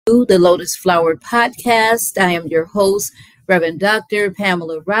the Lotus Flower Podcast. I am your host, Reverend Dr.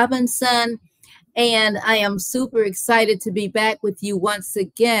 Pamela Robinson, and I am super excited to be back with you once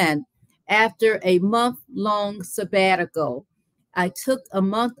again after a month-long sabbatical. I took a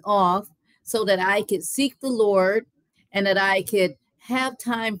month off so that I could seek the Lord and that I could have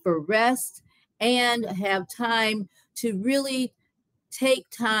time for rest and have time to really take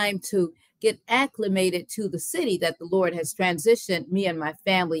time to get acclimated to the city that the Lord has transitioned me and my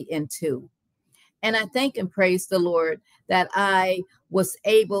family into. And I thank and praise the Lord that I was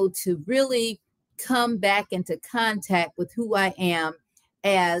able to really come back into contact with who I am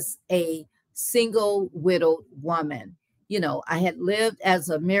as a single widowed woman. You know, I had lived as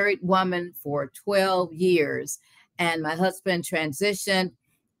a married woman for 12 years, and my husband transitioned.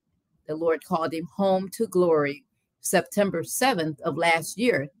 The Lord called him home to glory September 7th of last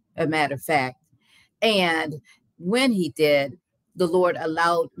year, a matter of fact. And when he did, the Lord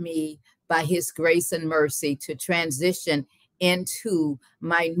allowed me, by his grace and mercy, to transition into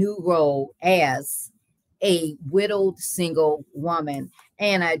my new role as a widowed single woman.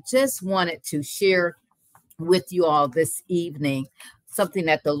 And I just wanted to share with you all this evening something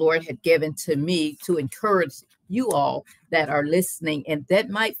that the Lord had given to me to encourage you all that are listening and that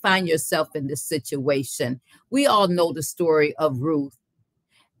might find yourself in this situation. We all know the story of Ruth,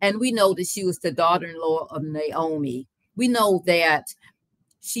 and we know that she was the daughter-in-law of Naomi. We know that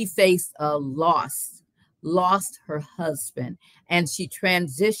she faced a lost her husband, and she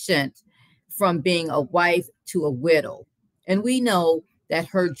transitioned from being a wife to a widow. And we know that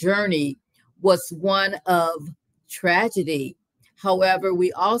her journey was one of tragedy. However,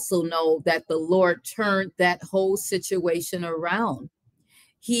 we also know that the Lord turned that whole situation around.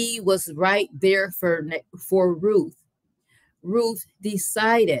 He was right there for Ruth. Ruth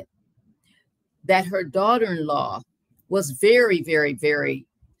decided that her daughter-in-law was very, very, very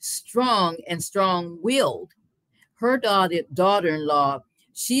strong and strong-willed. Her daughter-in-law,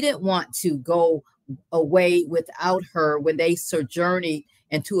 she didn't want to go away without her when they sojourneyed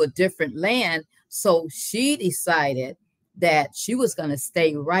into a different land. So she decided that she was going to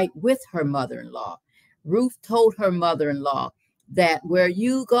stay right with her mother-in-law. Ruth told her mother-in-law that where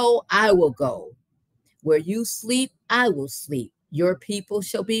you go, I will go. Where you sleep, I will sleep. Your people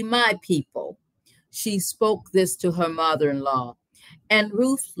shall be my people. She spoke this to her mother-in-law. And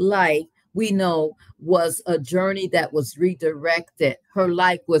Ruth's life, we know, was a journey that was redirected. Her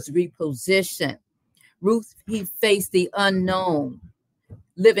life was repositioned. Ruth, he faced the unknown,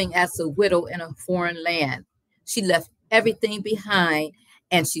 living as a widow in a foreign land. She left everything behind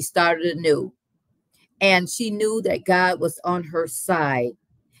and she started anew. And she knew that God was on her side.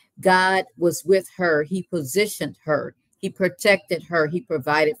 God was with her. He positioned her. He protected her. He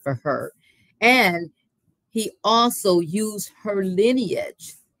provided for her. And he also used her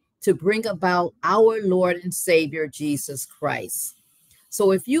lineage to bring about our Lord and Savior, Jesus Christ.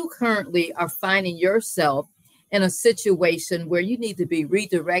 So if you currently are finding yourself in a situation where you need to be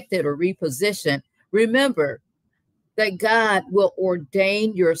redirected or repositioned, remember that God will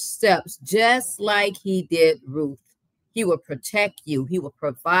ordain your steps just like he did Ruth. He will protect you. He will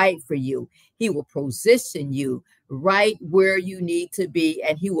provide for you. He will position you right where you need to be,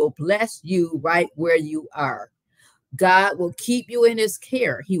 and he will bless you right where you are. God will keep you in his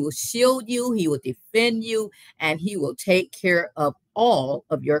care. He will shield you. He will defend you, and he will take care of all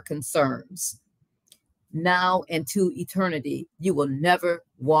of your concerns. Now and to eternity, you will never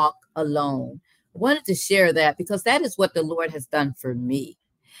walk alone. I wanted to share that because that is what the Lord has done for me.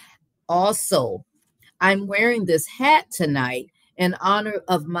 Also, I'm wearing this hat tonight in honor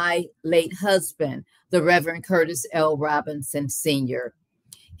of my late husband, the Reverend Curtis L. Robinson Sr.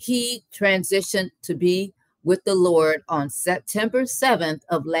 He transitioned to be with the Lord on September 7th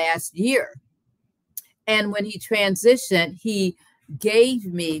of last year. And when he transitioned, he gave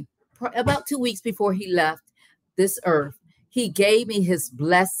me, about 2 weeks before he left this earth, he gave me his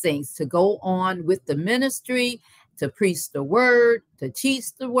blessings to go on with the ministry, to preach the word, to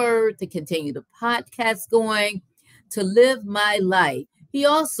teach the word, to continue the podcast going, to live my life. He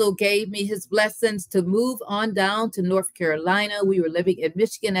also gave me his blessings to move on down to North Carolina. We were living in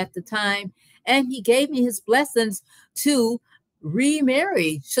Michigan at the time. And he gave me his blessings to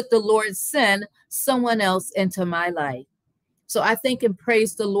remarry, should the Lord send someone else into my life. So I thank and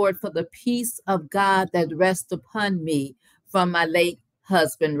praise the Lord for the peace of God that rests upon me from my late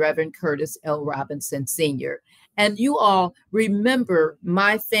husband, Reverend Curtis L. Robinson Sr. And you all remember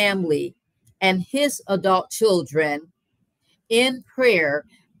my family and his adult children in prayer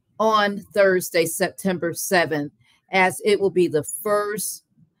on Thursday, September 7th, as it will be the first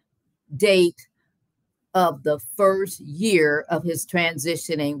date of the first year of his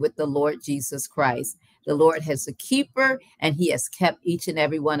transitioning with the Lord Jesus Christ. The Lord has a keeper, and he has kept each and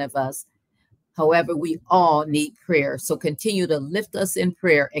every one of us. However, we all need prayer. So continue to lift us in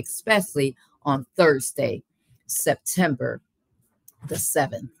prayer, especially on Thursday, September the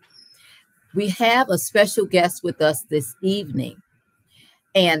 7th. We have a special guest with us this evening,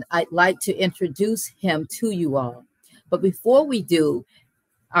 and I'd like to introduce him to you all. But before we do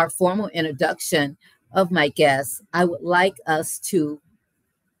our formal introduction of my guest, I would like us to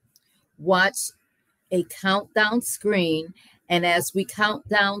watch a countdown screen. And as we count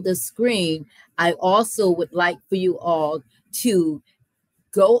down the screen, I also would like for you all to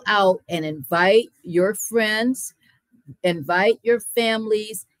go out and invite your friends, invite your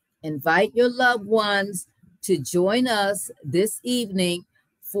families, invite your loved ones to join us this evening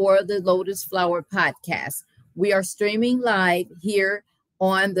for the Lotus Flower Podcast. We are streaming live here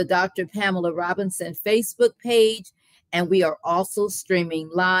on the Dr. Pamela Robinson Facebook page, and we are also streaming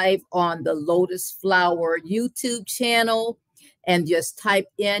live on the Lotus Flower YouTube channel. And just type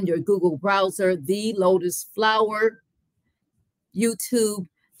in your Google browser, the Lotus Flower YouTube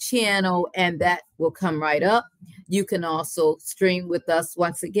channel, and that will come right up. You can also stream with us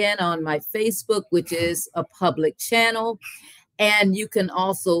once again on my Facebook, which is a public channel. And you can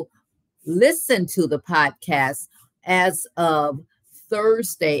also listen to the podcast as of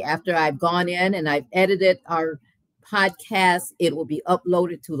Thursday. After I've gone in and I've edited our podcast, it will be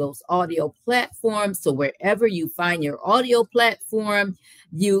uploaded to those audio platforms. So wherever you find your audio platform,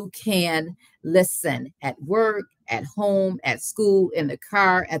 you can listen at work, at home, at school, in the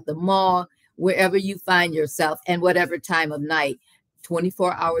car, at the mall, wherever you find yourself, and whatever time of night.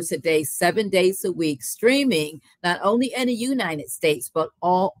 24 hours a day, 7 days a week, streaming not only in the United States, but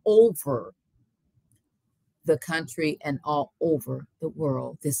all over the country and all over the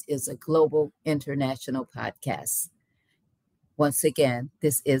world. This is a global international podcast. Once again,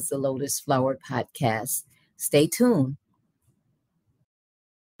 this is the Lotus Flower Podcast. Stay tuned.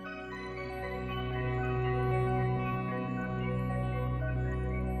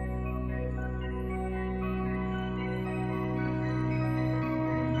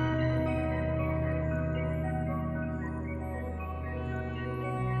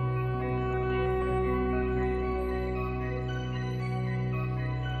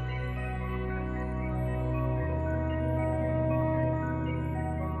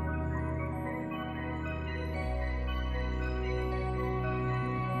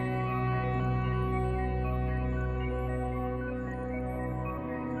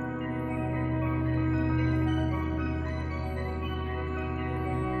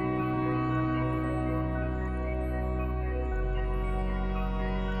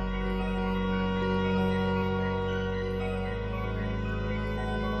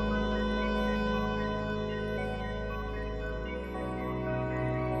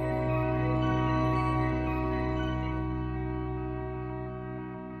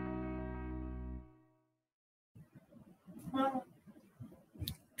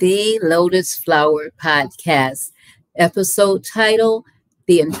 The Lotus Flower Podcast, episode title,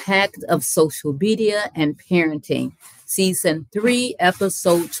 The Impact of Social Media and Parenting, Season 3,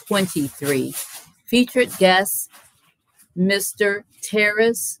 Episode 23. Featured guest, Mr.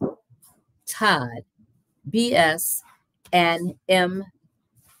 Terrace Todd, BS and MED.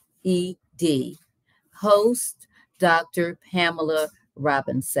 Host, Dr. Pamela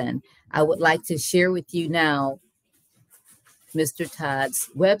Robinson. I would like to share with you now Mr. Todd's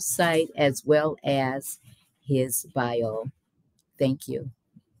website as well as his bio. Thank you.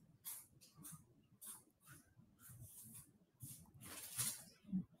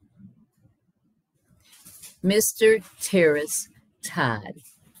 Mr. Terrace Todd.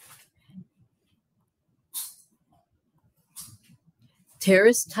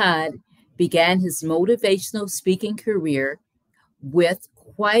 Terrace Todd began his motivational speaking career with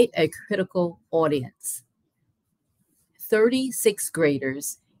quite a critical audience. 36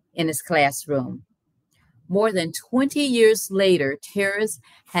 graders in his classroom. More than 20 years later, Terrace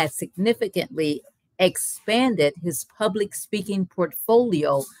has significantly expanded his public speaking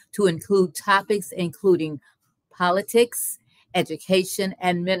portfolio to include topics including politics, education,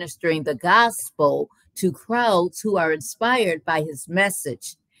 and ministering the gospel to crowds who are inspired by his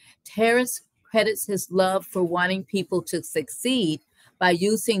message. Terrace credits his love for wanting people to succeed by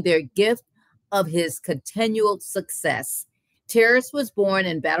using their gift of his continual success. Terrace was born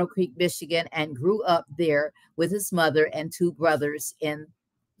in Battle Creek, Michigan, and grew up there with his mother and two brothers in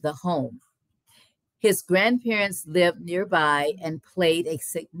the home. His grandparents lived nearby and played a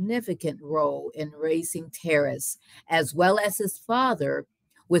significant role in raising Terrace, as well as his father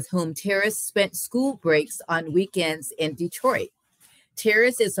with whom Terrace spent school breaks on weekends in Detroit.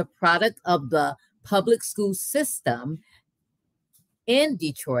 Terrace is a product of the public school system in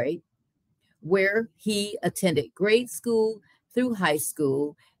Detroit, where he attended grade school through high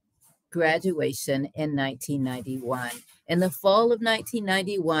school graduation in 1991. In the fall of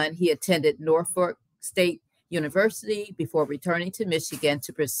 1991, he attended Norfolk State University before returning to Michigan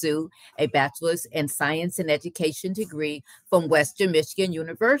to pursue a bachelor's in science and education degree from Western Michigan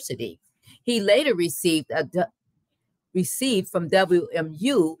University. He later received from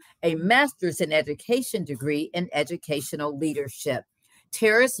WMU a master's in education degree in educational leadership.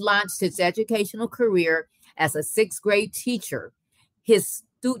 Terrace launched his educational career as a sixth grade teacher. His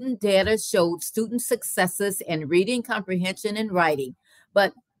student data showed student successes in reading comprehension and writing,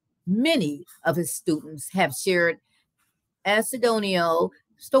 but many of his students have shared anecdotal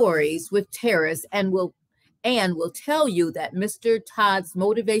stories with Terrace and will tell you that Mr. Todd's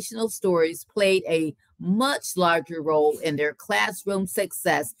motivational stories played a much larger role in their classroom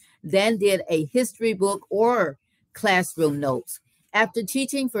success than did a history book or classroom notes. After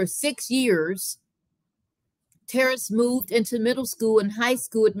teaching for 6 years, Terrace moved into middle school and high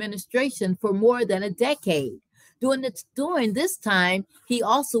school administration for more than a decade. During this time, he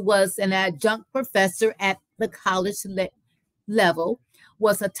also was an adjunct professor at the college level,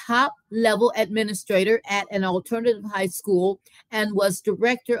 was a top-level administrator at an alternative high school, and was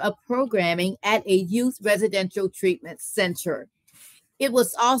director of programming at a youth residential treatment center. It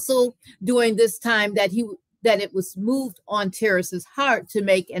was also during this time that it was moved on Terrace's heart to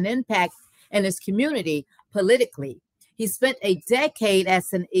make an impact in his community politically. He spent a decade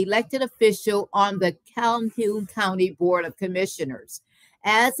as an elected official on the Calhoun County Board of Commissioners.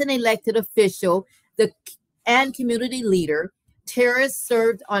 As an elected official and community leader, Terrace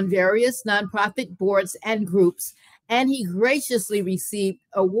served on various nonprofit boards and groups, and he graciously received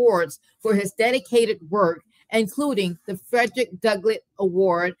awards for his dedicated work, including the Frederick Douglass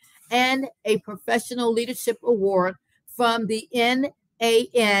Award and a Professional Leadership Award from the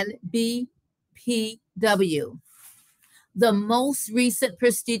NANBPW. The most recent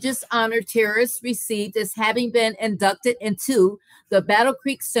prestigious honor Terrace received is having been inducted into the Battle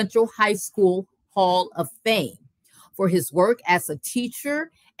Creek Central High School Hall of Fame for his work as a teacher,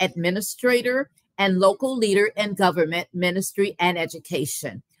 administrator, and local leader in government, ministry, and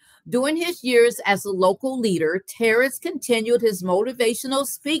education. During his years as a local leader, Terrace continued his motivational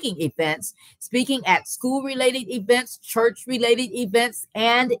speaking events, speaking at school-related events, church-related events,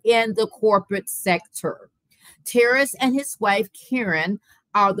 and in the corporate sector. Terrace and his wife, Karen,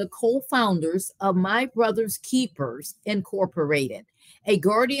 are the co-founders of My Brother's Keepers, Incorporated, a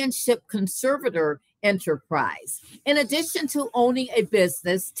guardianship conservator enterprise. In addition to owning a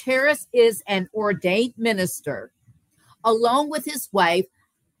business, Terrace is an ordained minister. Along with his wife,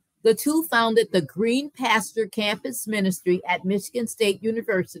 the two founded the Green Pasture Campus Ministry at Michigan State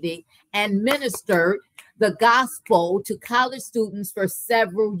University and ministered the gospel to college students for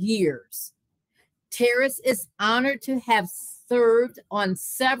several years. Terrace is honored to have served on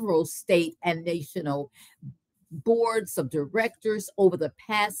several state and national boards of directors over the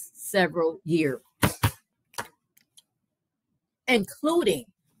past several years, including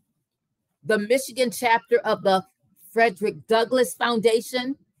the Michigan chapter of the Frederick Douglass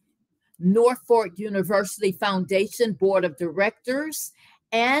Foundation, Norfolk University Foundation Board of Directors,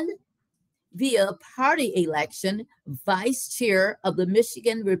 and via party election, vice chair of the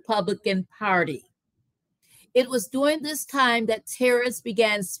Michigan Republican Party. It was during this time that Terrace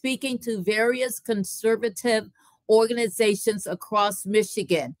began speaking to various conservative organizations across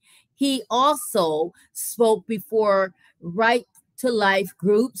Michigan. He also spoke before Right to Life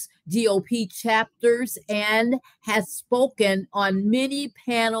groups, GOP chapters, and has spoken on many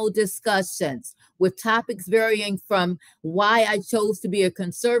panel discussions with topics varying from why I chose to be a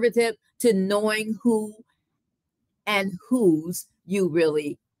conservative to knowing who and whose you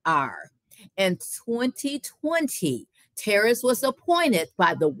really are. In 2020, Terrace was appointed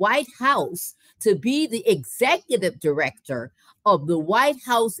by the White House to be the executive director of the White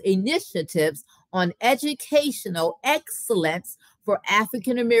House Initiatives on Educational Excellence for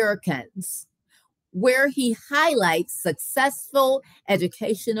African Americans, where he highlights successful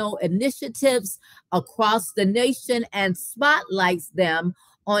educational initiatives across the nation and spotlights them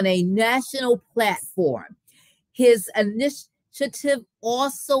on a national platform. His initiative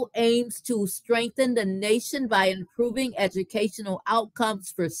also aims to strengthen the nation by improving educational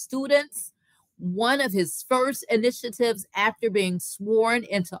outcomes for students. One of his first initiatives after being sworn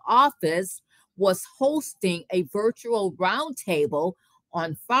into office was hosting a virtual roundtable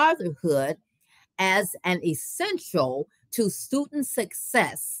on fatherhood as an essential to student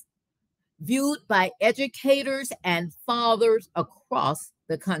success viewed by educators and fathers across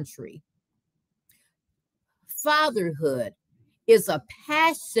the country. Fatherhood is a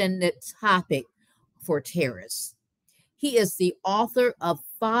passionate topic for Terrace. He is the author of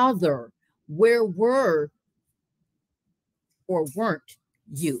Father, Where Were or Weren't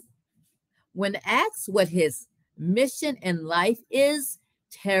You? When asked what his mission in life is,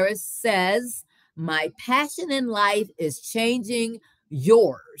 Terrace says, my passion in life is changing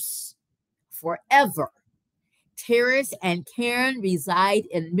yours forever. Terrace and Karen reside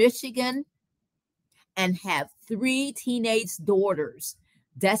in Michigan and have 3 teenage daughters,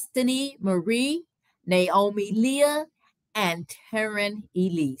 Destiny Marie, Naomi Leah, and Taryn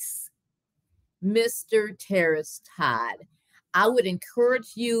Elise. Mr. Terrace Todd, I would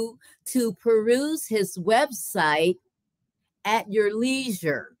encourage you to peruse his website at your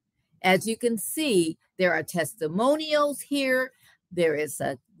leisure. As you can see, there are testimonials here. There is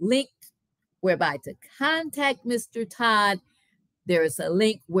a link whereby to contact Mr. Todd. There is a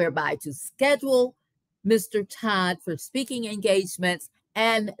link whereby to schedule Mr. Todd for speaking engagements.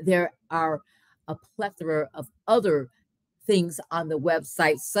 And there are a plethora of other things on the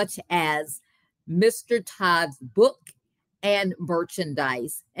website, such as Mr. Todd's book and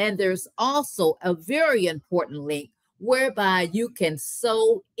merchandise. And there's also a very important link whereby you can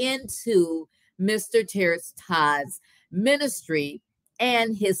sow into Mr. Terrace Todd's ministry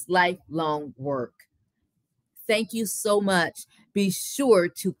and his lifelong work. Thank you so much. Be sure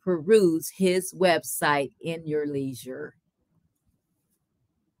to peruse his website in your leisure.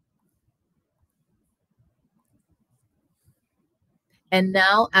 And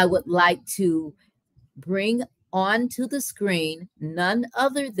now I would like to bring onto the screen none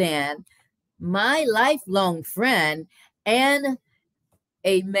other than my lifelong friend and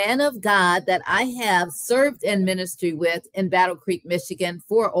a man of God that I have served in ministry with in Battle Creek, Michigan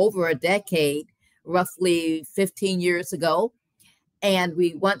for over a decade, roughly 15 years ago. And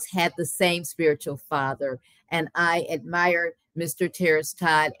we once had the same spiritual father. And I admire Mr. Terrace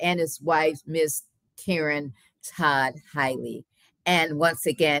Todd and his wife, Miss Karen Todd, highly. And once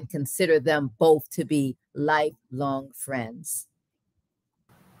again, consider them both to be lifelong friends.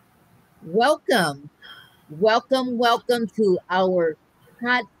 Welcome to our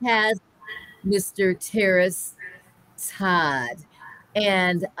podcast, Mr. Terrace Todd.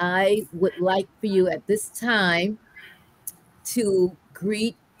 And I would like for you at this time to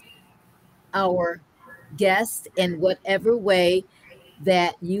greet our guest in whatever way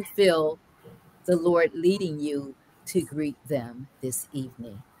that you feel the Lord leading you to greet them this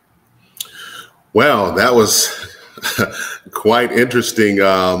evening. Well, that was quite interesting,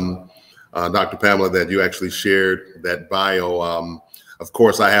 Dr. Pamela, that you actually shared that bio. Of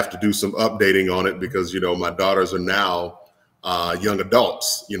course, I have to do some updating on it because, my daughters are now young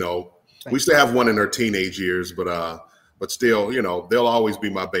adults. We still have one in her teenage years, but still, they'll always be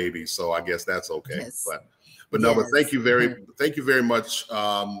my baby. So I guess that's okay. Yes. But thank you very much,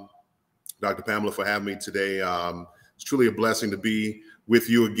 Dr. Pamela, for having me today. It's truly a blessing to be with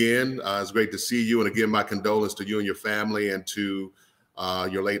you again. It's great to see you. And again, my condolence to you and your family and to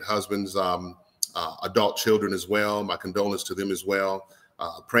your late husband's adult children as well. My condolence to them as well.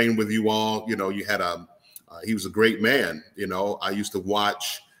 Praying with you all. You had he was a great man. I used to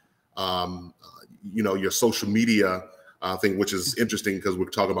watch, your social media thing, which is interesting because we're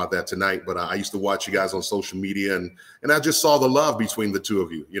talking about that tonight. But I used to watch you guys on social media and I just saw the love between the two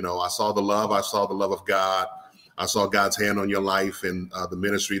of you. I saw the love. I saw the love of God. I saw God's hand on your life and the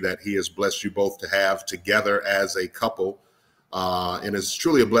ministry that he has blessed you both to have together as a couple. And it's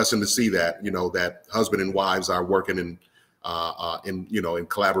truly a blessing to see that, that husband and wives are working in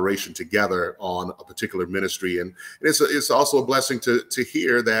collaboration together on a particular ministry. And it's also a blessing to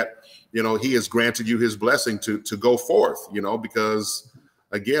hear that, he has granted you his blessing to go forth, because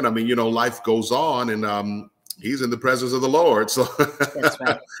again, life goes on and he's in the presence of the Lord. So that's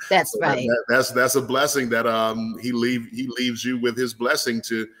right. That's right. That's a blessing that he leaves you with his blessing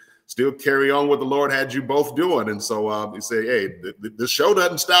to still carry on what the Lord had you both doing. And so he say, hey, the show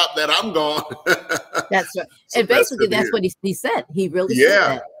doesn't stop that I'm gone. That's right. So and basically that's what he said. He really said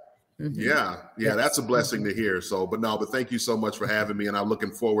that. Mm-hmm. Yeah. That's a blessing to hear. So, but thank you so much for having me. And I'm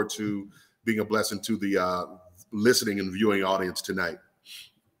looking forward to being a blessing to the listening and viewing audience tonight.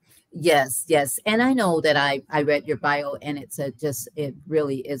 Yes. And I know that I read your bio and it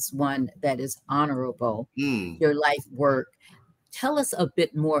really is one that is honorable. Your life work. Tell us a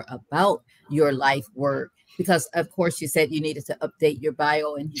bit more about your life work, because of course you said you needed to update your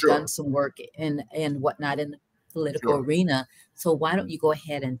bio and you've done some work and whatnot. And political Sure. arena. So why don't you go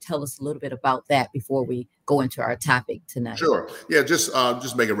ahead and tell us a little bit about that before we go into our topic tonight? Sure. Yeah. Just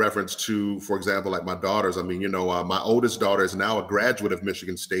make a reference to, for example, like my daughters. I mean, my oldest daughter is now a graduate of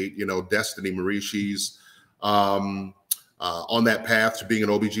Michigan State. Destiny Marie. She's um, on that path to being an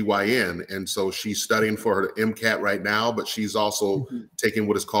OBGYN, and so she's studying for her MCAT right now. But she's also taking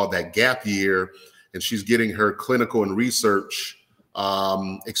what is called that gap year, and she's getting her clinical and research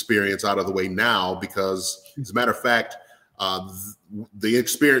experience out of the way now. Because, as a matter of fact, the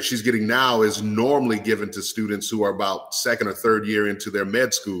experience she's getting now is normally given to students who are about second or third year into their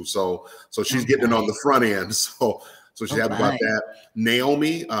med school. So she's getting it on the front end. So she's happy about that.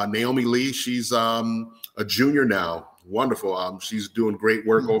 Naomi Lee, she's a junior now. Wonderful. She's doing great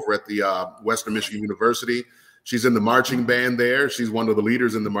work over at the Western Michigan University. She's in the marching band there. She's one of the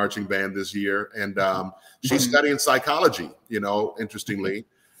leaders in the marching band this year. And she's studying psychology, interestingly.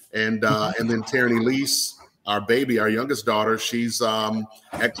 And then Tierney Lease, our youngest daughter, she's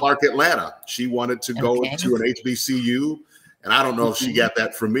at Clark Atlanta. She wanted to go to an HBCU, and I don't know if she got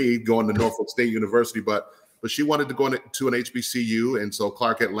that from me going to Norfolk State University, but she wanted to go to an HBCU, and so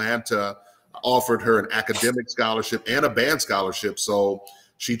Clark Atlanta offered her an academic scholarship and a band scholarship. So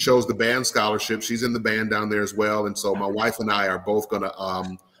she chose the band scholarship. She's in the band down there as well, and so my wife and I are both going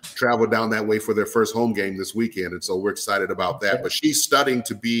to travel down that way for their first home game this weekend, and so we're excited about that. But she's studying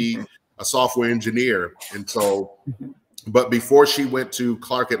to be a software engineer. And so, but before she went to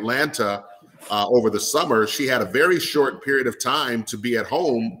Clark Atlanta over the summer, she had a very short period of time to be at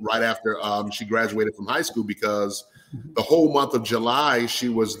home right after she graduated from high school, because the whole month of July, she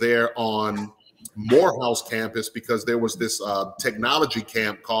was there on Morehouse campus, because there was this technology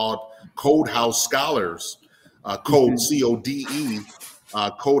camp called Code House Scholars, Code CODE,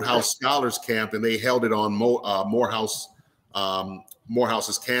 Code House Scholars Camp, and they held it on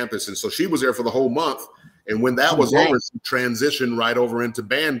Morehouse's campus. And so she was there for the whole month. And when that was over, she transitioned right over into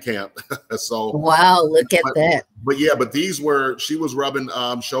band camp. So wow, look at that. But she was rubbing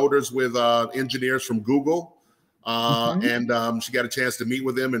shoulders with engineers from Google. And she got a chance to meet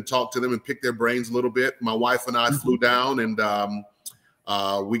with them and talk to them and pick their brains a little bit. My wife and I flew down, and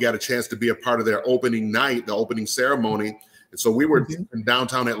we got a chance to be a part of their opening night, the opening ceremony. And so we were in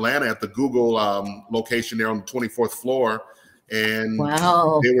downtown Atlanta at the Google location there on the 24th floor. And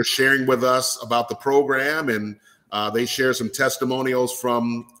they were sharing with us about the program, and they shared some testimonials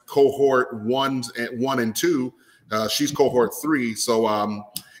from cohort 1 and 2. She's cohort 3. So,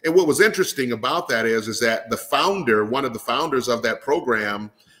 and what was interesting about that is that one of the founders of that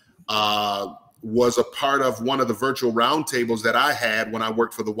program, was a part of one of the virtual roundtables that I had when I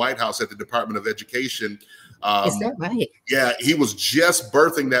worked for the White House at the Department of Education. Is that right? Yeah, he was just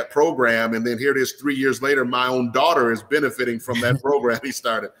birthing that program, and then here it is 3 years later. My own daughter is benefiting from that program he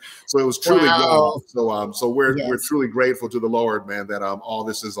started. So it was truly good. So we're truly grateful to the Lord, man, that all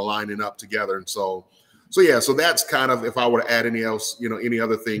this is aligning up together. And so that's kind of, if I were to add any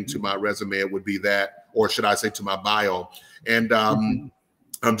other thing to my resume, it would be that, or should I say to my bio. And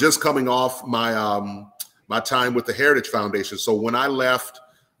I'm just coming off my time with the Heritage Foundation. So when I left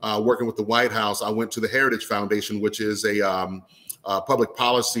working with the White House, I went to the Heritage Foundation, which is a public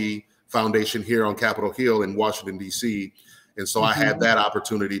policy foundation here on Capitol Hill in Washington, D.C. And so I had that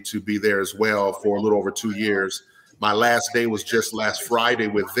opportunity to be there as well for a little over 2 years. My last day was just last Friday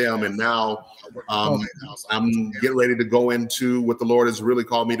with them. And now I'm getting ready to go into what the Lord has really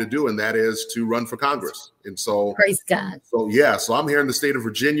called me to do, and that is to run for Congress. And so, praise God. So I'm here in the state of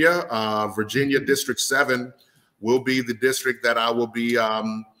Virginia. Virginia District 7 will be the district that I will be,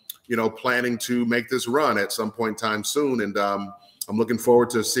 planning to make this run at some point in time soon. And I'm looking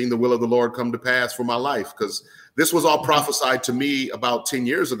forward to seeing the will of the Lord come to pass for my life, because this was all prophesied to me about 10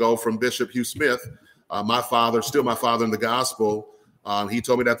 years ago from Bishop Hugh Smith, my father, still my father in the gospel. He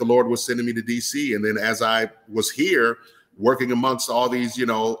told me that the Lord was sending me to DC. And then as I was here working amongst all these,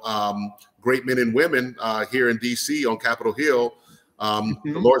 great men and women here in DC on Capitol Hill, the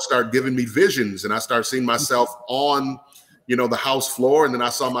Lord started giving me visions, and I started seeing myself on, the House floor. And then I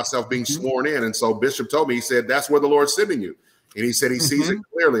saw myself being sworn in. And so Bishop told me, he said, that's where the Lord's sending you. And he said, he sees it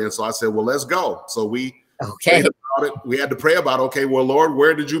clearly. And so I said, well, let's go. So we had to pray about, okay, well, Lord,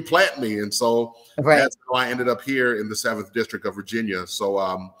 where did you plant me? And so that's how I ended up here in the 7th District of Virginia.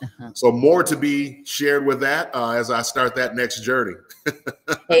 So so more to be shared with that as I start that next journey.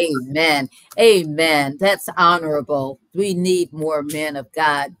 Amen. Amen. That's honorable. We need more men of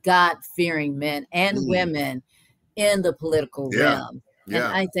God, God-fearing men and women in the political realm. And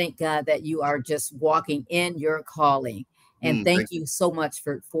I thank God that you are just walking in your calling. And thank you so much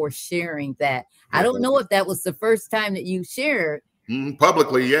for sharing that. I don't know if that was the first time that you shared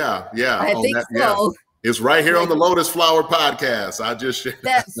publicly. Yeah. I think so. It's right here on the Lotus Flower podcast. I just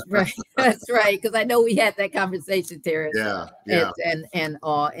That's right. That's right. Because I know we had that conversation, Terrence. Yeah. And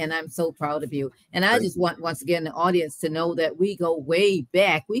I'm so proud of you. And I just want, once again, the audience to know that we go way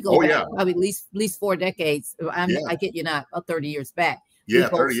back. We go back probably at least 4 decades. I get you not 30 years back. Yeah,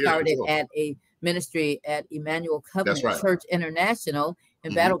 we both started at a ministry at Emmanuel Covenant Church International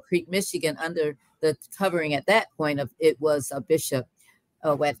in Battle Creek, Michigan, under the covering at that point of it was a bishop.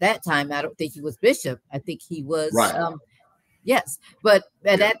 At that time, I don't think he was bishop. I think he was, yes. But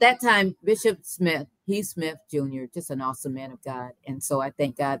at that time, Bishop Smith, Heath Smith Jr., just an awesome man of God. And so I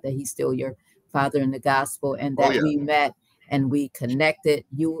thank God that he's still your father in the gospel and that we met and we connected.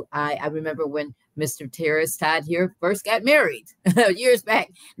 I remember when Mr. Terrence Todd here first got married years back.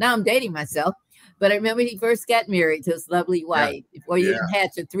 Now I'm dating myself. But I remember he first got married to his lovely wife before you even had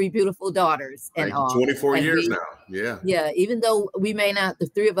your 3 beautiful daughters and all. 24 years now. Yeah. Yeah. Even though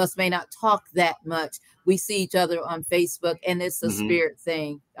the 3 of us may not talk that much, we see each other on Facebook and it's a spirit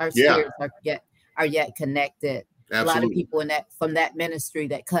thing. Our spirits are yet connected. Absolutely. A lot of people from that ministry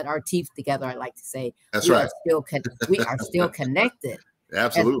that cut our teeth together, I like to say. That's right. We are still connected.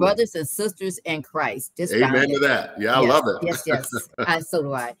 Absolutely. As brothers and sisters in Christ. Just amen to that. Yeah, I love it. Yes. So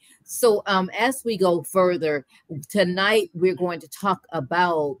do I. So as we go further, tonight we're going to talk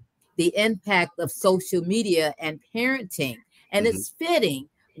about the impact of social media and parenting. And it's fitting.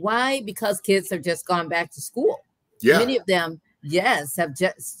 Why? Because kids have just gone back to school. Yeah. Many of them,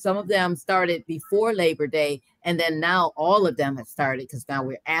 some of them started before Labor Day. And then now all of them have started because now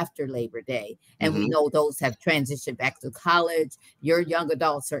we're after Labor Day. And we know those have transitioned back to college. Your young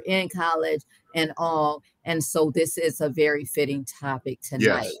adults are in college and all. And so this is a very fitting topic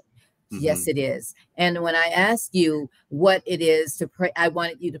tonight. Yes, it is. And when I ask you what it is to pray, I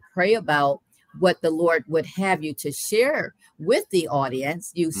wanted you to pray about what the Lord would have you to share with the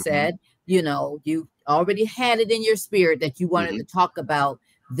audience. You said, you already had it in your spirit that you wanted to talk about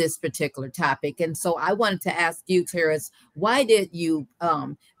this particular topic. And so I wanted to ask you, Terrence, why did you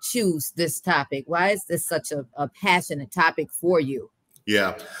choose this topic? Why is this such a passionate topic for you?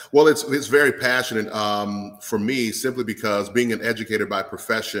 Yeah, well, it's very passionate for me simply because being an educator by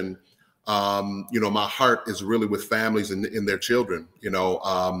profession, my heart is really with families and their children. In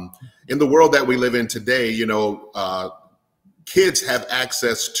the world that we live in today, kids have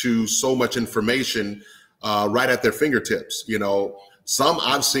access to so much information right at their fingertips.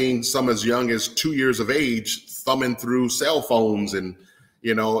 I've seen some as young as 2 years of age thumbing through cell phones and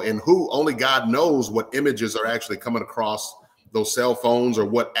who only God knows what images are actually coming across those cell phones or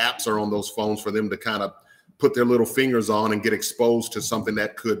what apps are on those phones for them to kind of put their little fingers on and get exposed to something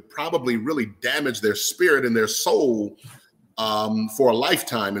that could probably really damage their spirit and their soul for a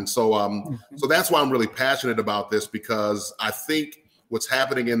lifetime. And so that's why I'm really passionate about this, because I think what's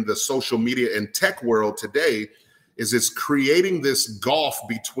happening in the social media and tech world today is it's creating this gulf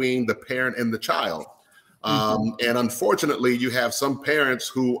between the parent and the child. And unfortunately, you have some parents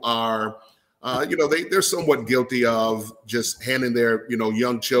who are, they're somewhat guilty of just handing their,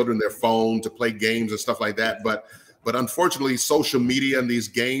 young children their phone to play games and stuff like that. But unfortunately, social media and these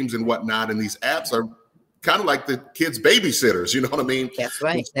games and whatnot and these apps are kind of like the kids' babysitters. You know what I mean? That's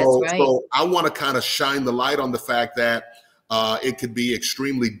right. So I want to kind of shine the light on the fact that it could be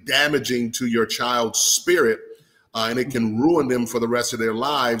extremely damaging to your child's spirit. And it can ruin them for the rest of their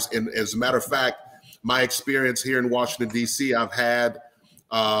lives. And as a matter of fact, my experience here in Washington, D.C., I've had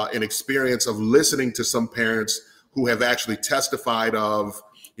an experience of listening to some parents who have actually testified of,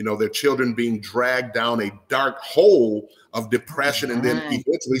 their children being dragged down a dark hole of depression and then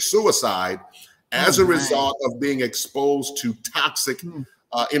eventually suicide as a result of being exposed to toxic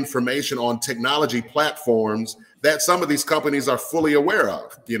information on technology platforms that some of these companies are fully aware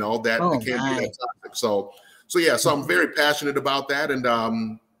of, that it can be that toxic. So I'm very passionate about that. And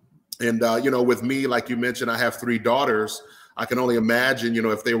with me, like you mentioned, I have 3 daughters. I can only imagine,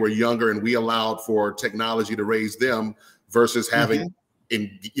 if they were younger and we allowed for technology to raise them versus having,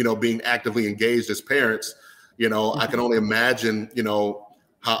 being actively engaged as parents, I can only imagine,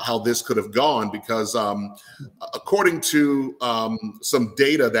 how this could have gone, because according to some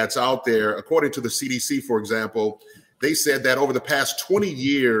data that's out there, according to the CDC, for example, they said that over the past 20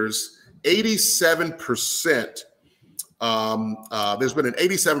 years, 87%, there's been an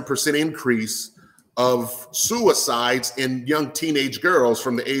 87% increase of suicides in young teenage girls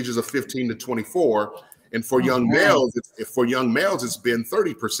from the ages of 15 to 24. And for young males, it's been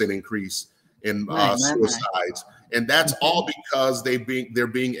 30% increase in suicides. And that's all because they're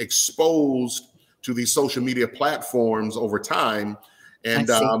being exposed to these social media platforms over time. And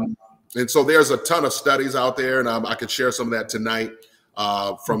so there's a ton of studies out there, and I could share some of that tonight.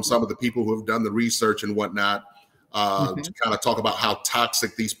 from some of the people who have done the research and whatnot, to kind of talk about how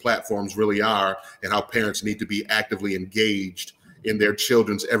toxic these platforms really are and how parents need to be actively engaged in their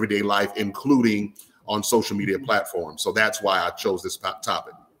children's everyday life, including on social media platforms. So that's why I chose this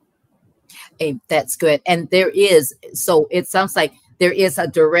topic. Hey, that's good. And so it sounds like there is a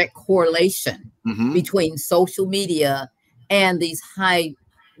direct correlation between social media and these high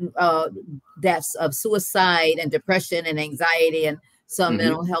deaths of suicide and depression and anxiety and some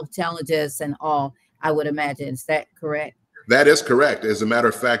mental health challenges and all, I would imagine. Is that correct? That is correct. As a matter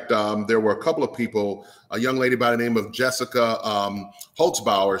of fact, there were a couple of people, a young lady by the name of Jessica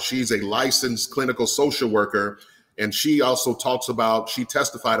Holtzbauer. She's a licensed clinical social worker. And she also she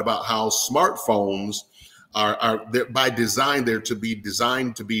testified about how smartphones are by design, they're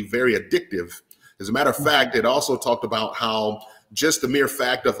designed to be very addictive. As a matter of fact, it also talked about how just the mere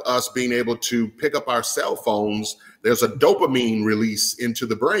fact of us being able to pick up our cell phones, there's a dopamine release into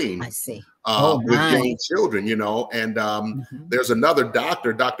the brain. I see. With young children, and there's another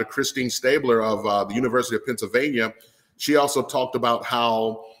doctor, Dr. Christine Stabler of the University of Pennsylvania. She also talked about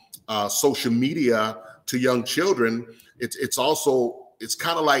how social media to young children, it's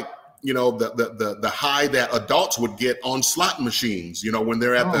kind of like, the high that adults would get on slot machines, when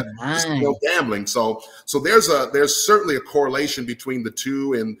they're at the casino gambling. So there's certainly a correlation between the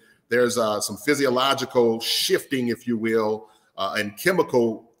two, and there's some physiological shifting, if you will, and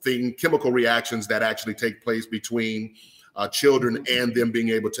chemical reactions that actually take place between children and them being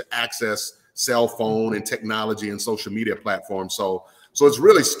able to access cell phone and technology and social media platforms. So it's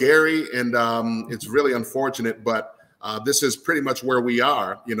really scary, and it's really unfortunate, but this is pretty much where we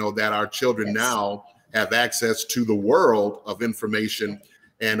are, that our children now have access to the world of information,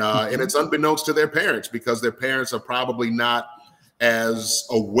 and it's unbeknownst to their parents, because their parents are probably not as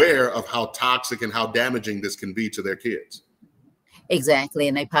aware of how toxic and how damaging this can be to their kids. Exactly.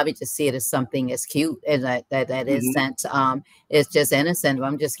 And they probably just see it as something as cute as that isn't. It's just innocent.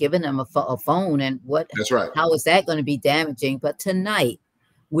 I'm just giving them a phone, and that's right. How is that going to be damaging? But tonight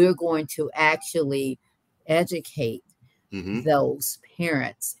we're going to actually educate those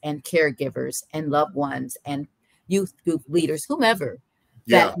parents and caregivers and loved ones and youth group leaders, whomever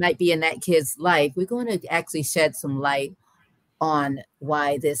that might be in that kid's life. We're going to actually shed some light on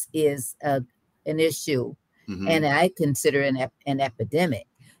why this is an issue. And I consider an epidemic.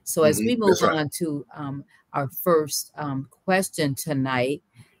 So as we move on to our first question tonight,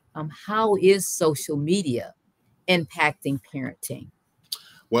 how is social media impacting parenting?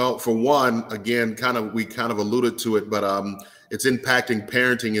 Well, for one, again, we kind of alluded to it, but it's impacting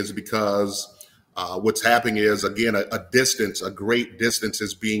parenting is because what's happening is, again, a great distance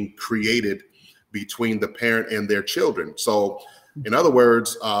is being created between the parent and their children. So in other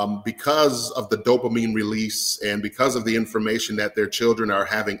words, because of the dopamine release and because of the information that their children are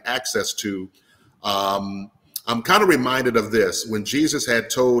having access to, I'm kind of reminded of this. When Jesus had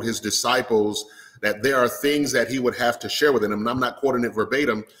told his disciples that there are things that he would have to share with them, and I'm not quoting it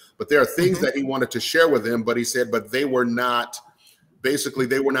verbatim, but there are things that he wanted to share with them, but he said, but they were not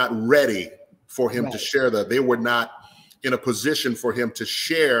ready for him to share that. They were not in a position for him to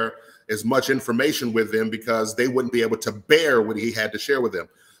share as much information with them because they wouldn't be able to bear what he had to share with them.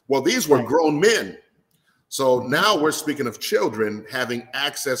 Well, these were grown men. So now we're speaking of children having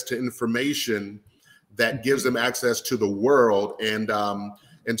access to information that gives them access to the world.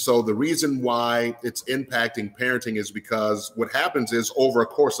 And so the reason why it's impacting parenting is because what happens is, over a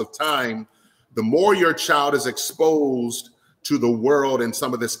course of time, the more your child is exposed to the world and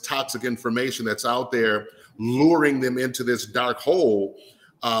some of this toxic information that's out there, luring them into this dark hole,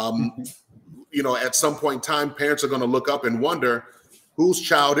 at some point in time, parents are going to look up and wonder, whose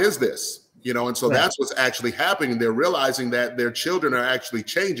child is this? And so that's what's actually happening. They're realizing that their children are actually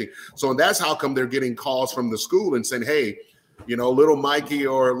changing. So that's how come they're getting calls from the school and saying, hey, little Mikey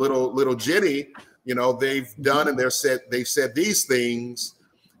or little Jenny, they've done and they've said these things.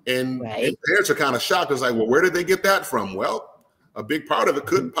 And parents are kind of shocked. It's like, well, where did they get that from? Well, a big part of it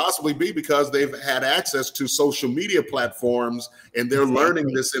could possibly be because they've had access to social media platforms and they're learning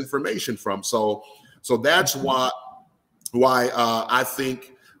this information from. So that's why I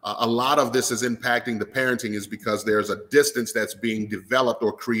think a lot of this is impacting the parenting, is because there's a distance that's being developed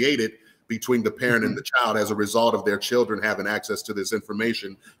or created between the parent and the child as a result of their children having access to this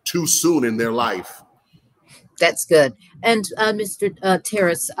information too soon in their life. That's good. And Mr.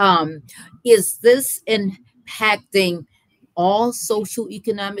 Terrace, is this impacting all social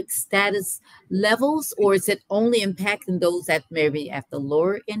economic status levels, or is it only impacting those that maybe at the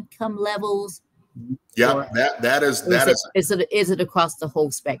lower income levels, Yeah, Or that is it across the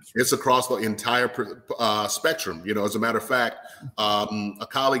whole spectrum? It's across the entire spectrum. You know, as a matter of fact, a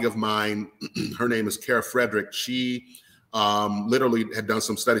colleague of mine, her name is Kara Frederick. She literally had done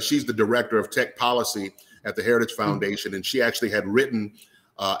some studies. She's the director of tech policy at the Heritage Foundation, and she actually had written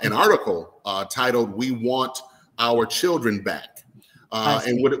an article titled "We Want Our Children Back."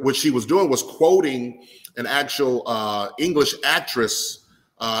 And what she was doing was quoting an actual English actress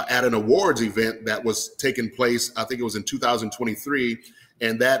at an awards event that was taking place, I think it was in 2023.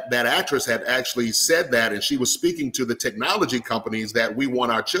 And that actress had actually said that, and she was speaking to the technology companies that we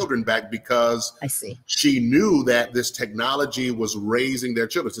want our children back because she knew that this technology was raising their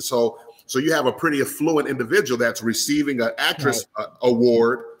children. So you have a pretty affluent individual that's receiving an actress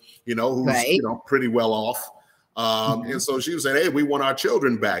award, you know, who's you know, pretty well off. And so she was saying, hey, we want our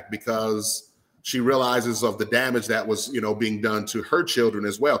children back, because she realizes of the damage that was, you know, being done to her children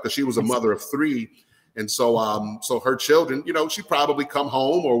as well, because she was a mother of 3. And so so her children, you know, she probably come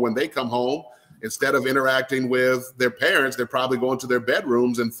home, or when they come home, instead of interacting with their parents, they're probably going to their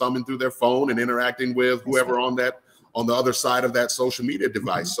bedrooms and thumbing through their phone and interacting with whoever on the other side of that social media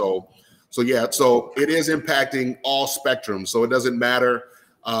device. So it is impacting all spectrums. So it doesn't matter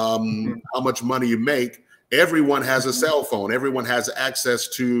how much money you make. Everyone has a cell phone. Everyone has access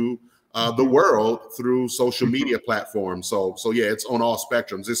to the world through social media platforms. So yeah, it's on all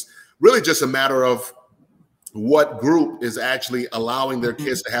spectrums. It's really just a matter of what group is actually allowing their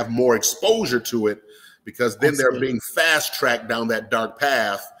kids to have more exposure to it, because then they're being fast tracked down that dark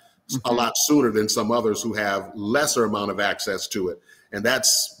path a lot sooner than some others who have lesser amount of access to it. And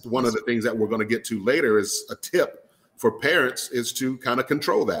that's one of the things that we're going to get to later, is a tip for parents is to kind of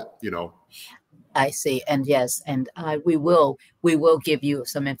control that, you know. I see. And yes, and we will give you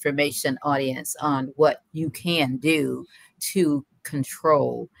some information, audience, on what you can do to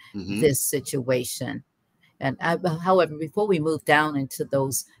control this situation. And however, before we move down into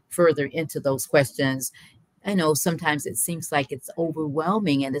those questions, I know sometimes it seems like it's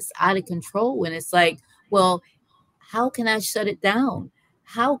overwhelming and it's out of control. And it's like, well, how can I shut it down?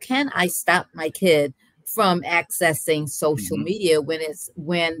 How can I stop my kid from accessing social media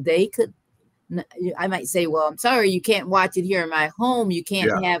when they could? I might say, well, I'm sorry, you can't watch it here in my home. You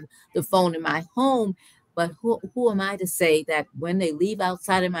can't have the phone in my home. But who am I to say that when they leave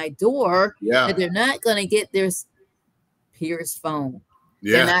outside of my door, that they're not going to get their peer's phone?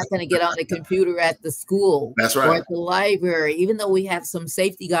 They're not going to get on the computer at the school or at the library, even though we have some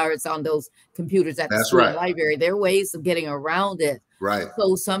safety guards on those computers at the school and library. There are ways of getting around it. Right.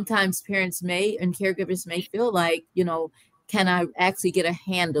 So sometimes parents and caregivers may feel like, you know, can I actually get a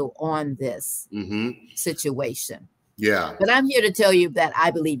handle on this situation? Yeah. But I'm here to tell you that I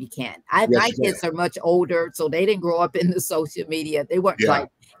believe you can. My kids are much older, so they didn't grow up in the social media. They weren't like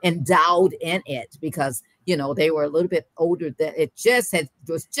endowed in it, because, you know, they were a little bit older. That it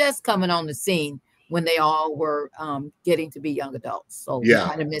was just coming on the scene when they all were getting to be young adults. So we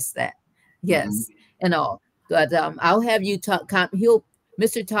kind of missed that. Yes. And all. But I'll have you talk.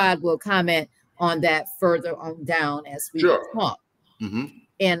 Mr. Todd will comment on that further on down as we talk.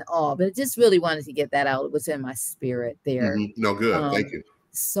 And all, but I just really wanted to get that out. It was in my spirit there. No, good. Thank you.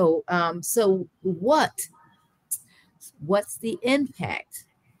 So, what's the impact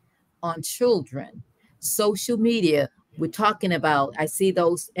on children? Social media, we're talking about. I see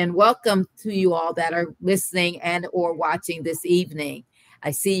those, and welcome to you all that are listening and or watching this evening.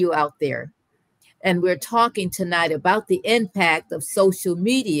 I see you out there. And we're talking tonight about the impact of social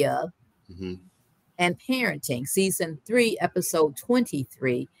media and parenting, season 3, episode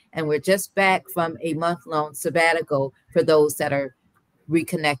 23. And we're just back from a month-long sabbatical for those that are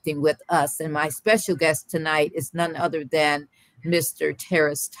reconnecting with us. And my special guest tonight is none other than Mr.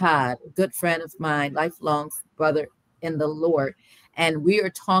 Terrence Todd, a good friend of mine, lifelong brother in the Lord. And we are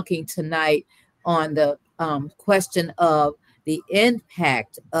talking tonight on the question of the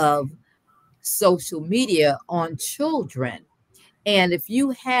impact of social media on children. And if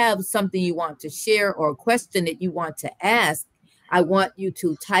you have something you want to share or a question that you want to ask, I want you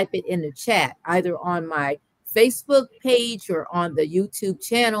to type it in the chat, either on my Facebook page or on the YouTube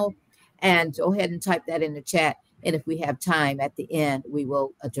channel, and go ahead and type that in the chat. And if we have time at the end, we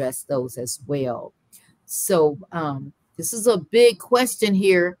will address those as well. So this is a big question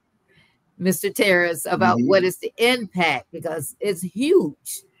here, Mr. Terrace, about what is the impact, because it's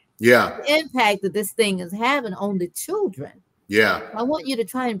huge. Yeah. The impact that this thing is having on the children. Yeah. I want you to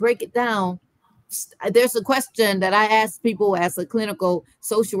try and break it down. There's a question that I ask people as a clinical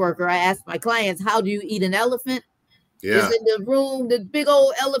social worker. I ask my clients, how do you eat an elephant? Yeah. It's in the room, the big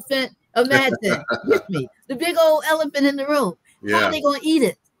old elephant. Imagine with me, the big old elephant in the room. Yeah. How are they going to eat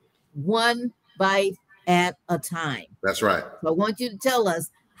it? One bite at a time. That's right. So I want you to tell us,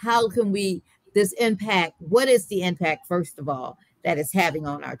 how can we, this impact, what is the impact, first of all, that it's having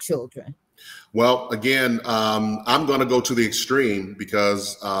on our children? Well, again, I'm going to go to the extreme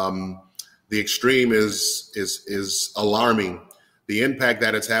because the extreme is alarming. The impact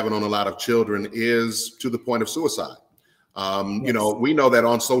that it's having on a lot of children is to the point of suicide. Yes. You know, we know that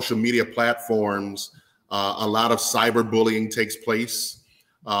on social media platforms, a lot of cyberbullying takes place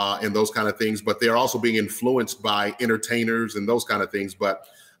and those kind of things, but they're also being influenced by entertainers and those kind of things. But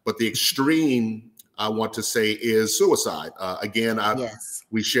the extreme, I want to say, is suicide. Again, Yes.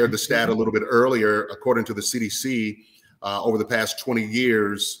 we shared the stat a little bit earlier. According to the CDC, over the past 20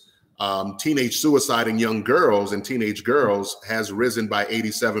 years, teenage suicide in young girls and teenage girls has risen by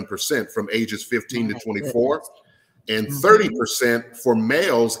 87% from ages 15 to 24, and 30% for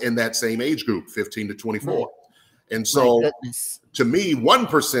males in that same age group, 15 to 24. And so to me,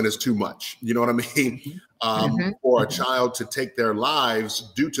 1% is too much. You know what I mean? For a child to take their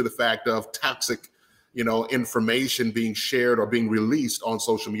lives due to the fact of toxic, you know, information being shared or being released on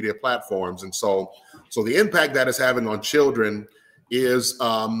social media platforms. And so the impact that it's having on children is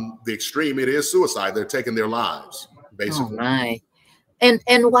the extreme. It is suicide. They're taking their lives, basically. Oh my.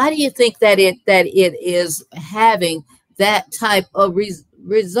 And why do you think that it is having that type of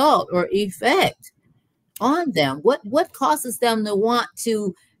result or effect on them? What causes them to want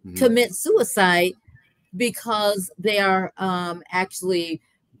to commit suicide because they are actually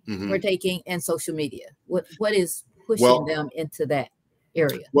partaking in social media? What is pushing them into that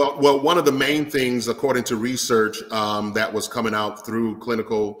area? Well, one of the main things, according to research that was coming out through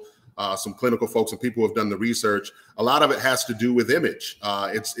some clinical folks and people who have done the research, a lot of it has to do with image.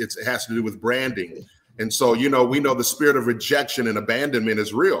 It has to do with branding. And so, you know, we know the spirit of rejection and abandonment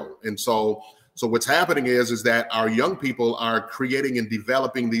is real. And so what's happening is that our young people are creating and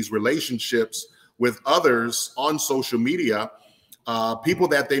developing these relationships with others on social media, people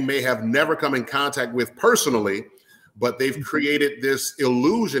that they may have never come in contact with personally, but they've created this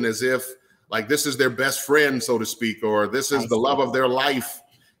illusion as if like this is their best friend, so to speak, or this is the love of their life,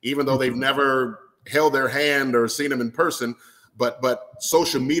 even though they've never held their hand or seen them in person. But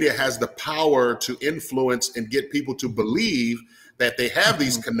social media has the power to influence and get people to believe that they have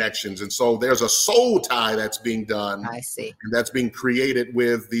these connections. And so there's a soul tie that's being done. I see. And that's being created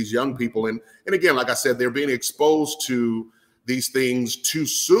with these young people. And again, like I said, they're being exposed to these things too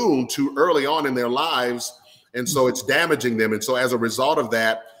soon, too early on in their lives. And so it's damaging them. And so as a result of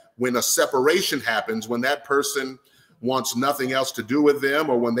that, when a separation happens, when that person wants nothing else to do with them,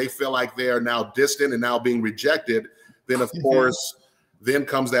 or when they feel like they are now distant and now being rejected, then of course, then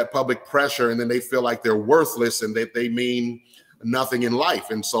comes that public pressure, and then they feel like they're worthless and that they mean nothing in life.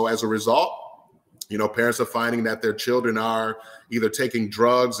 And so as a result, you know, parents are finding that their children are either taking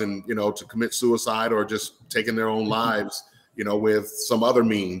drugs and, you know, to commit suicide, or just taking their own lives, you know, with some other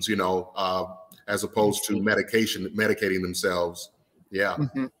means, you know, as opposed to medicating themselves. Yeah.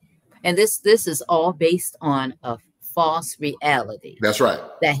 And this is all based on a false reality. That's right.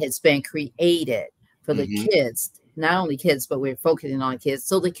 That has been created for the kids, not only kids, but we're focusing on kids,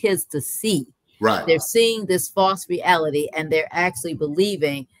 so the kids to see. Right. They're seeing this false reality, and they're actually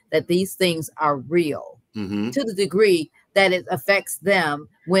believing that these things are real to the degree that it affects them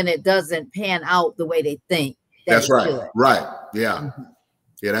when it doesn't pan out the way they think. That's right. Should. Right. Yeah.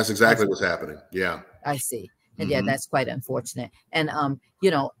 Yeah, that's exactly what's happening. Yeah. I see. And yeah, that's quite unfortunate. And, you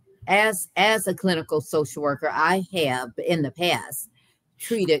know, as a clinical social worker, I have in the past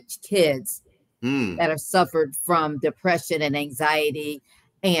treated kids that have suffered from depression and anxiety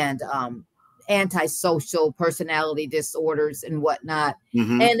and antisocial personality disorders and whatnot.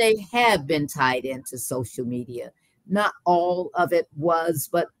 And they have been tied into social media. Not all of it was,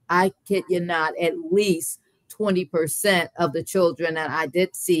 but I kid you not, at least 20% of the children that I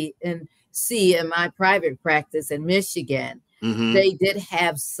did see in my private practice in Michigan, they did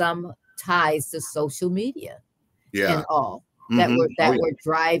have some ties to social media and all that were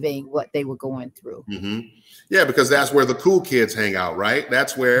driving what they were going through. Yeah, because that's where the cool kids hang out, right?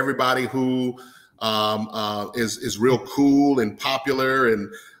 That's where everybody who is real cool and popular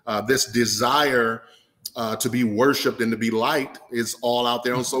and this desire to be worshipped and to be liked is all out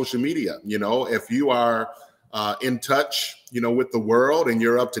there on social media. You know, if you are in touch, you know, with the world and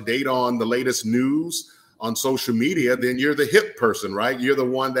you're up to date on the latest news on social media, then you're the hip person, right? You're the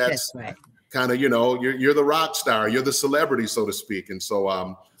one that's kind of, you know, you're the rock star, you're the celebrity, so to speak. And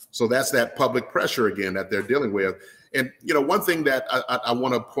so, so that's that public pressure again that they're dealing with. And, you know, one thing that I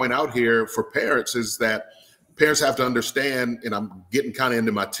want to point out here for parents is that parents have to understand, and I'm getting kind of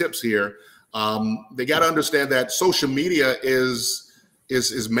into my tips here. They got to understand that social media is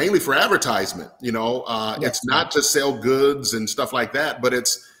is mainly for advertisement. You know, it's not to sell goods and stuff like that, but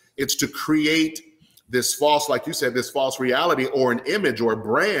it's to create this false, like you said, this false reality or an image or a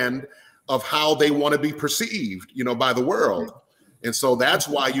brand of how they want to be perceived, you know, by the world. And so that's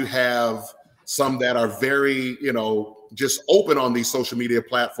why you have some that are very, you know, just open on these social media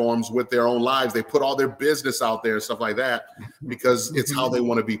platforms with their own lives. They put all their business out there and stuff like that because it's how they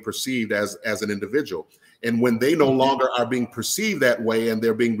want to be perceived as an individual. And when they no longer are being perceived that way and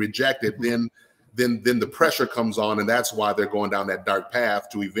they're being rejected, then the pressure comes on, and that's why they're going down that dark path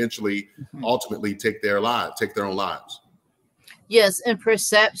to eventually, ultimately take their own lives. Yes, and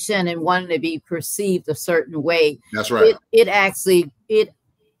perception and wanting to be perceived a certain way. That's right. It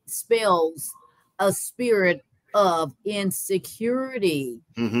spells a spirit of insecurity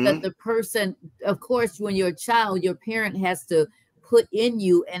that the person, of course, when you're a child, your parent has to put in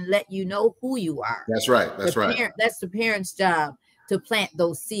you and let you know who you are. That's right. That's That's the parent's job, to plant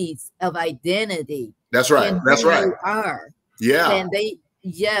those seeds of identity. That's right. That's right. You are. Yeah. And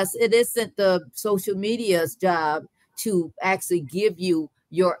it isn't the social media's job to actually give you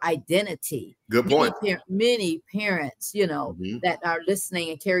your identity. Good point. Many parents, you know, that are listening,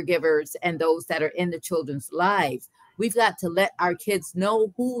 and caregivers, and those that are in the children's lives, we've got to let our kids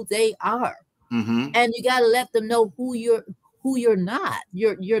know who they are. And you got to let them know who you're not.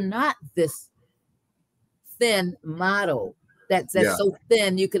 You're not this thin model that's so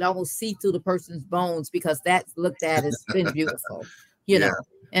thin you can almost see through the person's bones, because that's looked at as thin beautiful, you know,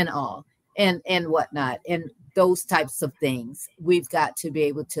 and all and whatnot, and those types of things. We've got to be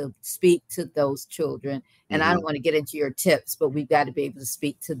able to speak to those children. And I don't want to get into your tips, but we've got to be able to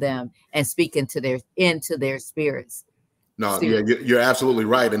speak to them and speak into their spirits. No, yeah, you're absolutely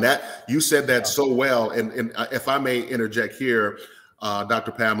right. And that you said that so well. And if I may interject here,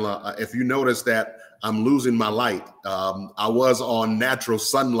 Dr. Pamela, if you notice that I'm losing my light, I was on natural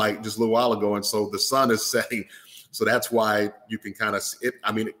sunlight just a little while ago, and so the sun is setting. So that's why you can kind of see it.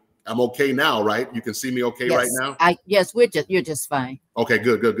 I mean, I'm okay now, right? You can see me okay right now? Yes, you're just fine. Okay,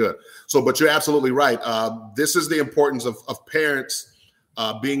 good. So, but you're absolutely right. This is the importance of parents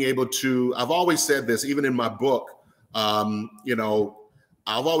being able to, I've always said this, even in my book, you know,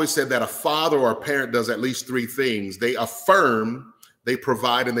 I've always said that a father or a parent does at least three things. They affirm, they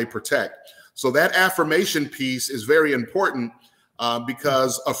provide, and they protect. So that affirmation piece is very important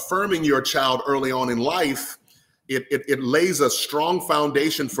because affirming your child early on in life, it lays a strong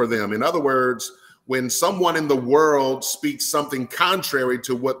foundation for them. In other words, when someone in the world speaks something contrary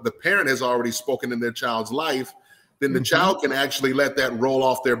to what the parent has already spoken in their child's life, then the child can actually let that roll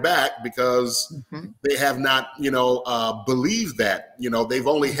off their back because they have not, you know, believed that, you know, they've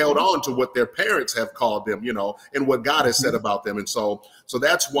only held on to what their parents have called them, you know, and what God has said about them. And so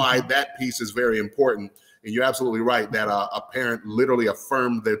that's why that piece is very important. And you're absolutely right that a parent literally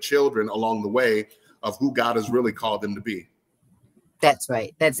affirmed their children along the way of who God has really called them to be. That's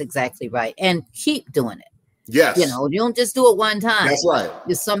right. That's exactly right. And keep doing it. Yes. You know, you don't just do it one time. That's right.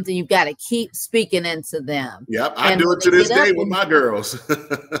 It's something you've got to keep speaking into them. Yep. I do it to this day with my girls.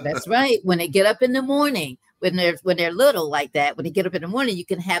 That's right. When they get up in the morning, when they're little like that, when they get up in the morning, you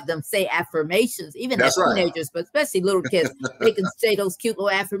can have them say affirmations, even as teenagers, but especially little kids. They can say those cute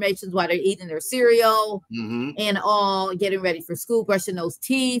little affirmations while they're eating their cereal and all, getting ready for school, brushing those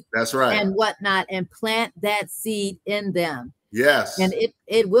teeth. That's right. And whatnot, and plant that seed in them. Yes. And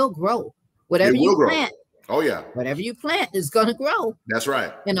it will grow. Whatever you plant. Oh, yeah. Whatever you plant is going to grow. That's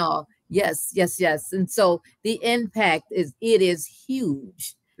right. And all. Yes. And so the impact is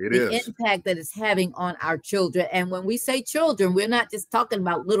huge. The impact that it's having on our children. And when we say children, we're not just talking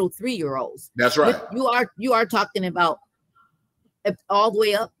about little 3-year-olds. That's right. You are talking about all the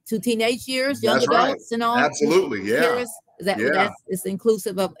way up to teenage years, young adults and all. Absolutely. Yeah. It's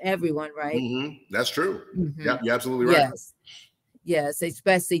inclusive of everyone, right? That's true. Yeah, you're absolutely right. Yes,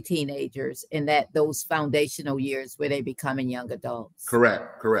 especially teenagers in those foundational years where they becoming young adults.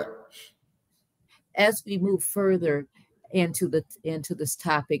 Correct. As we move further into this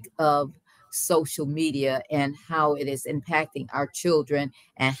topic of social media and how it is impacting our children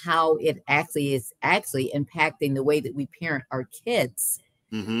and how it actually is impacting the way that we parent our kids.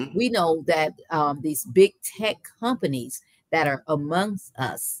 We know that these big tech companies that are amongst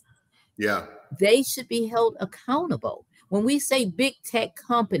us, they should be held accountable. When we say big tech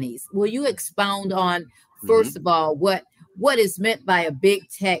companies, will you expound on, first of all, what is meant by a big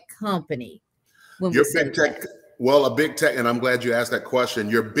tech company? Your big tech, well, a big tech, and I'm glad you asked that question.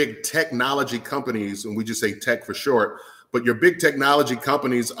 Your big technology companies, and we just say tech for short, but your big technology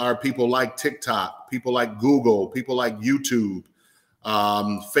companies are people like TikTok, people like Google, people like YouTube,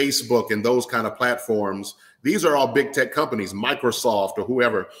 Facebook, and those kind of platforms. These are all big tech companies, Microsoft or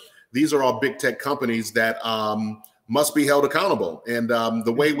whoever. These are all big tech companies that must be held accountable. And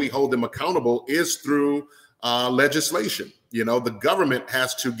the way we hold them accountable is through legislation. You know, the government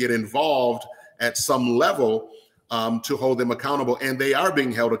has to get involved at some level to hold them accountable, and they are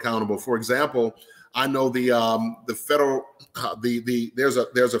being held accountable. For example, I know the federal there's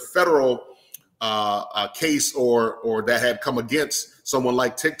a federal case or that had come against someone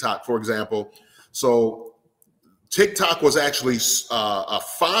like TikTok, for example. So TikTok was actually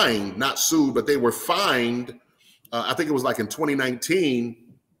fined, not sued, but they were fined. I think it was like in 2019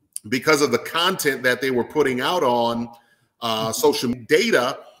 because of the content that they were putting out on social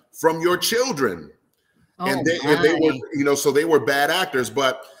data from your children. And they were, you know, so they were bad actors,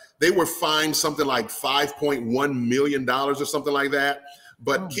 but they were fined something like $5.1 million or something like that.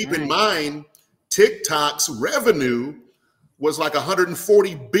 But keep in mind, TikTok's revenue was like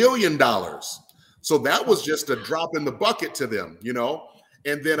 $140 billion. So that was just a drop in the bucket to them, you know.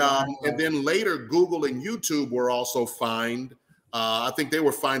 And then later, Google and YouTube were also fined. I think they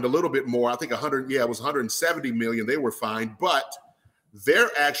were fined a little bit more. I think it was 170 million they were fined, but their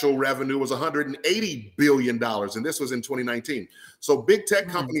actual revenue was $180 billion, and this was in 2019. So big tech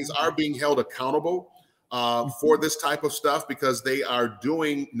companies are being held accountable for this type of stuff because they are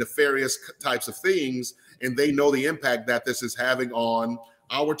doing nefarious types of things, and they know the impact that this is having on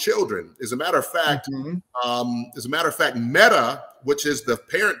our children. As a matter of fact, Meta, which is the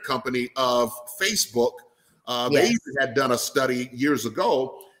parent company of Facebook, they had done a study years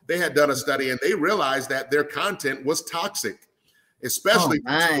ago. They had done a study, and they realized that their content was toxic, especially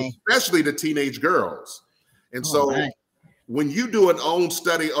to teenage girls. And so when you do an own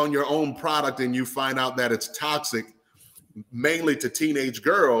study on your own product and you find out that it's toxic, mainly to teenage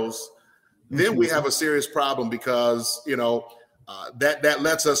girls, then we have a serious problem because, you know, that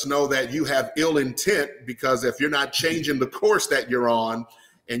lets us know that you have ill intent, because if you're not changing the course that you're on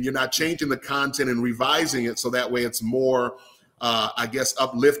and you're not changing the content and revising it so that way it's more, I guess,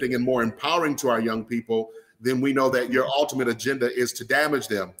 uplifting and more empowering to our young people, then we know that your ultimate agenda is to damage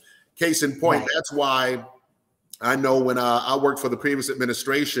them. Case in point, that's why I know when I worked for the previous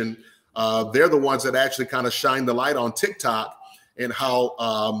administration, they're the ones that actually kind of shined the light on TikTok and how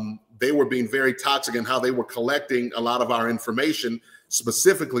they were being very toxic and how they were collecting a lot of our information,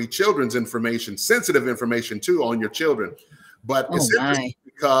 specifically children's information, sensitive information too, on your children. But it's interesting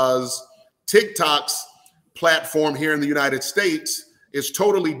because TikTok's platform here in the United States is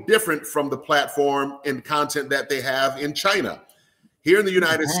totally different from the platform and content that they have in China. Here in the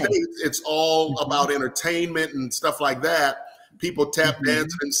United States, it's all about entertainment and stuff like that. People tap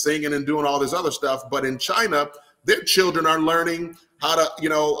dancing and singing and doing all this other stuff. But in China, their children are learning how to, you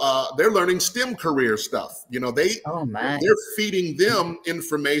know, they're learning STEM career stuff. You know, they're feeding them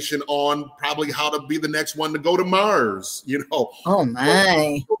information on probably how to be the next one to go to Mars, you know. So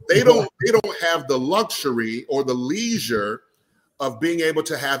they don't have the luxury or the leisure of being able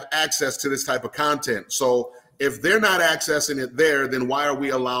to have access to this type of content. So if they're not accessing it there, then why are we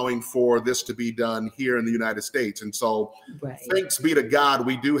allowing for this to be done here in the United States? And so thanks be to God,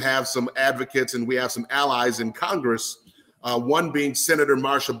 we do have some advocates and we have some allies in Congress, one being Senator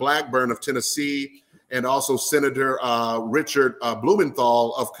Marsha Blackburn of Tennessee and also Senator Richard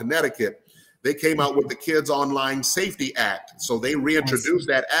Blumenthal of Connecticut. They came out with the Kids Online Safety Act. So they reintroduced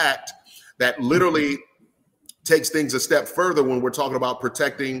that act that literally takes things a step further when we're talking about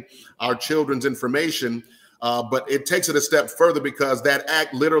protecting our children's information. But it takes it a step further because that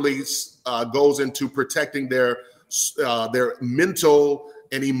act literally goes into protecting their mental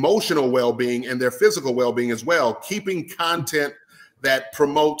and emotional well-being and their physical well-being as well, keeping content that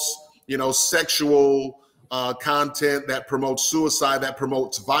promotes, you know, sexual content, that promotes suicide, that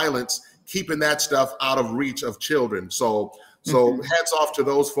promotes violence, keeping that stuff out of reach of children. So hats off to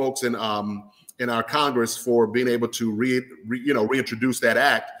those folks in our Congress for being able to reintroduce that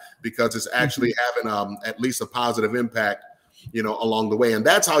act, because it's actually having at least a positive impact, you know, along the way. And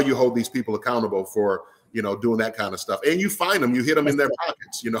that's how you hold these people accountable for, you know, doing that kind of stuff. And you find them, you hit them in their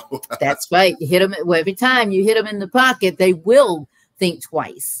pockets, you know. That's right. You hit them every time you hit them in the pocket, they will think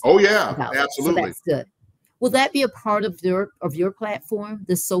twice. Oh yeah, absolutely. So that's good. Will that be a part of your platform,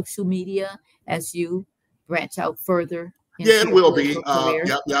 the social media, as you branch out further? Yeah, it will be.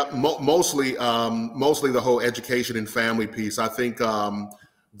 Mostly the whole education and family piece. I think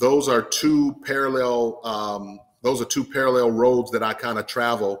those are two parallel roads that I kind of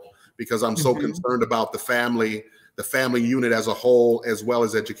travel, because I'm so concerned about the family unit as a whole, as well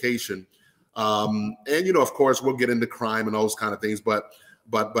as education. And, you know, of course, we'll get into crime and those kind of things. But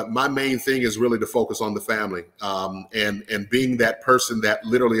but my main thing is really to focus on the family, and being that person that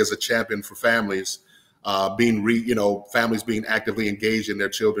literally is a champion for families, families being actively engaged in their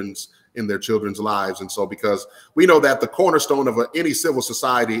children's lives. And so, because we know that the cornerstone of any civil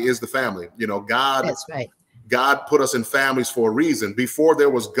society is the family. God. That's right. God put us in families for a reason. Before there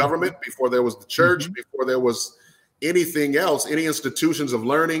was government, before there was the church, before there was anything else, any institutions of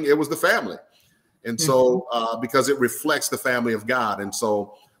learning, it was the family. And so, because it reflects the family of God. And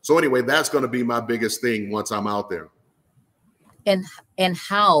so anyway, that's going to be my biggest thing once I'm out there. And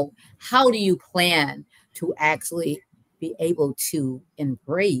how do you plan to actually be able to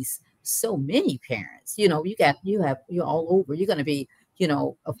embrace so many parents? You're all over. You're going to be,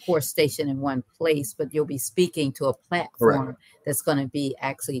 of course, stationed in one place, but you'll be speaking to a platform Correct. That's going to be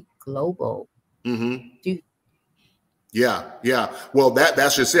actually global. Yeah. Well,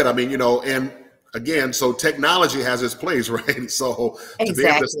 that's just it. I mean, and again, so technology has its place, right? So to be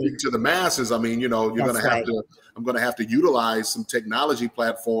able to speak to the masses, I mean, I'm going to have to utilize some technology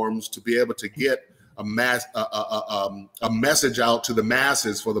platforms to be able to get a message out to the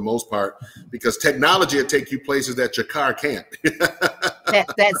masses for the most part, because technology will take you places that your car can't.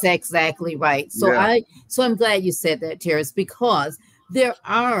 That's exactly right. So I'm glad you said that, Terrence, because there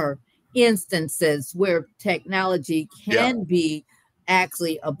are instances where technology can be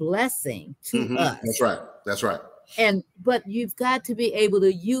actually a blessing to us. That's right. But you've got to be able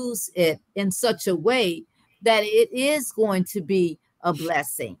to use it in such a way that it is going to be a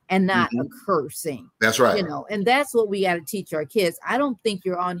blessing and not a cursing. That's right. And that's what we got to teach our kids. I don't think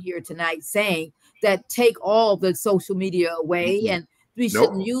you're on here tonight saying that take all the social media away and we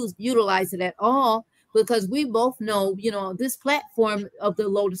shouldn't utilize it at all, because we both know, this platform of the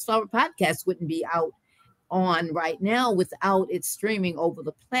Lotus Flower podcast wouldn't be out on right now without it streaming over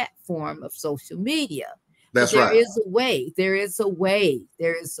the platform of social media. That's right. There is a way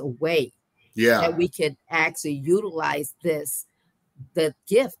that we could actually utilize the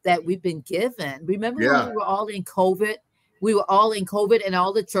gift that we've been given. Remember when we were all in COVID? We were all in COVID and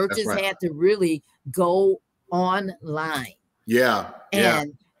all the churches had to really go online.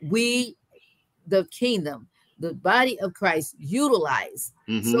 And the kingdom, the body of Christ, utilized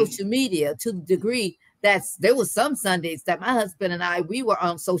social media to the degree that there was some Sundays that my husband and we were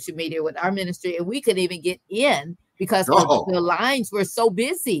on social media with our ministry, and we couldn't even get in because the lines were so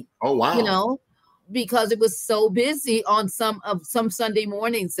busy. Oh, wow. Because it was so busy on some Sunday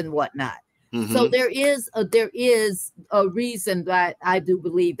mornings and whatnot. So there is a reason that I do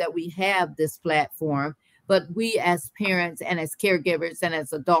believe that we have this platform, but we as parents and as caregivers and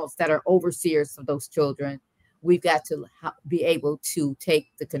as adults that are overseers of those children, we've got to be able to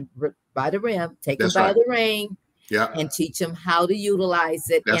take them by the rein, and teach them how to utilize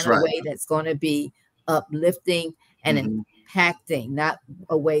it in a way that's going to be uplifting and impacting, not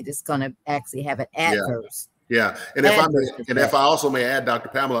a way that's going to actually have an adverse. Yeah. And if I also may add, Dr.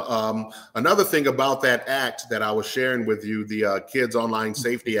 Pamela, another thing about that act that I was sharing with you, the Kids Online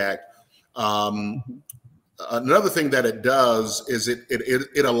Safety Act, another thing that it does is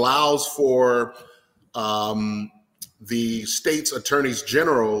it allows for the state's attorneys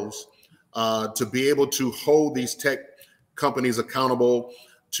generals to be able to hold these tech companies accountable,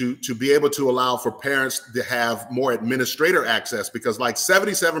 to be able to allow for parents to have more administrator access, because like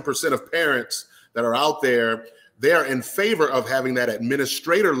 77% of parents that are out there, they are in favor of having that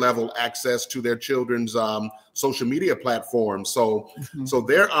administrator level access to their children's social media platforms. So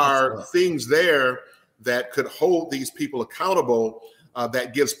there are things there that could hold these people accountable,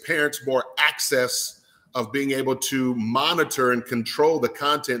 that gives parents more access of being able to monitor and control the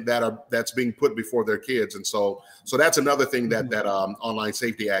content that's being put before their kids. And so that's another thing that Online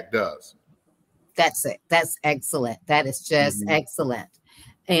Safety Act does. That's it. That's excellent. That is just excellent.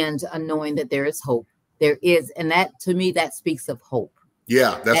 And knowing that there is hope. There is, and that to me, that speaks of hope.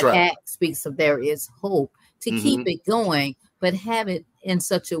 Yeah, that's right. Act speaks of there is hope to keep it going, but have it in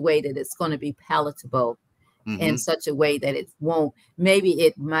such a way that it's going to be palatable, in such a way that it won't. Maybe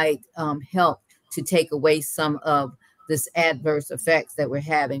it might help to take away some of this adverse effects that we're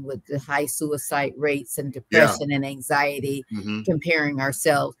having with the high suicide rates and depression and anxiety, comparing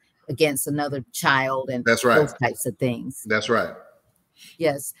ourselves against another child and those types of things. That's right.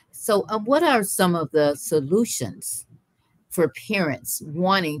 Yes. So what are some of the solutions for parents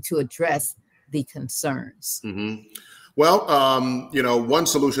wanting to address the concerns? Well, one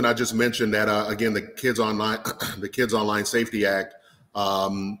solution I just mentioned that, again, the Kids Online Safety Act.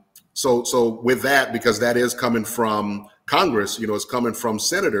 So with that, because that is coming from Congress, it's coming from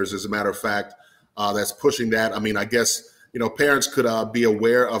senators, as a matter of fact, that's pushing that. I mean, I guess, parents could be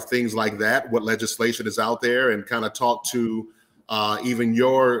aware of things like that, what legislation is out there, and kind of talk to even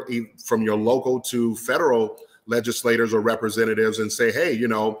from your local to federal legislators or representatives and say, hey,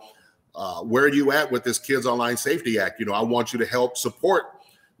 where are you at with this Kids Online Safety Act? I want you to help support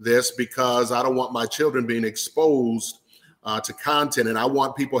this because I don't want my children being exposed to content, and I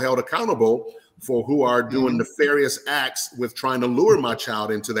want people held accountable for who are doing nefarious acts with trying to lure my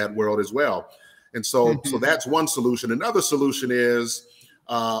child into that world as well. And so that's one solution. Another solution is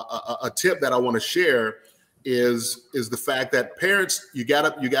a tip that I want to share is the fact that parents, you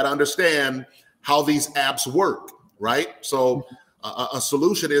gotta understand how these apps work, right? So a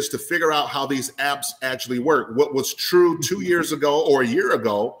solution is to figure out how these apps actually work. What was true 2 years ago or a year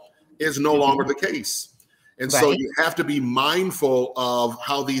ago is no longer the case. And so you have to be mindful of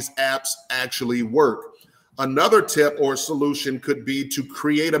how these apps actually work. Another tip or solution could be to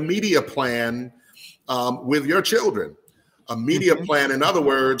create a media plan with your children. A media plan, in other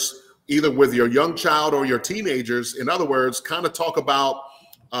words, either with your young child or your teenagers, in other words, kind of talk about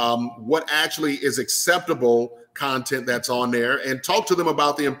what actually is acceptable content that's on there, and talk to them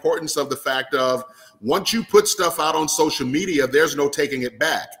about the importance of the fact of once you put stuff out on social media, there's no taking it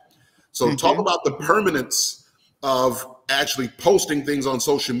back. So talk about the permanence of actually posting things on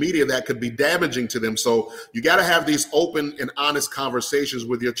social media that could be damaging to them. So you got to have these open and honest conversations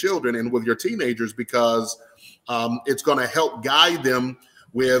with your children and with your teenagers, because it's going to help guide them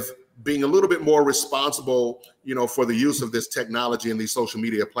with being a little bit more responsible, for the use of this technology and these social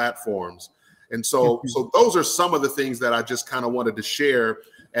media platforms. And so those are some of the things that I just kind of wanted to share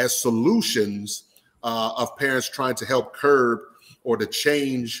as solutions of parents trying to help curb or to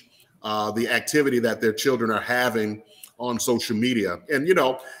change the activity that their children are having on social media. And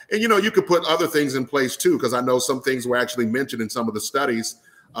you could put other things in place too, because I know some things were actually mentioned in some of the studies,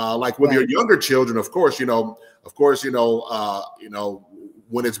 like with your younger children. Of course, when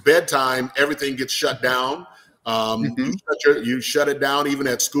it's bedtime, everything gets shut down. You shut it down even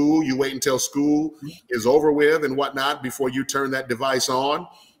at school. You wait until school is over with and whatnot before you turn that device on.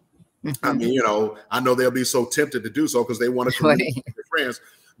 I mean, I know they'll be so tempted to do so because they want to communicate with their friends.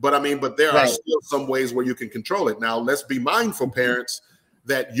 But there are still some ways where you can control it. Now, let's be mindful, parents,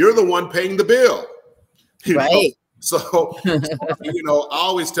 that you're the one paying the bill. So, I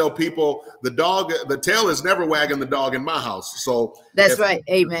always tell people the tail is never wagging the dog in my house. So that's right.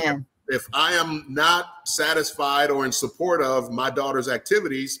 Amen. If I am not satisfied or in support of my daughter's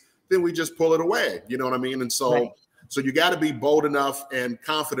activities, then we just pull it away. You know what I mean? And so, so you got to be bold enough and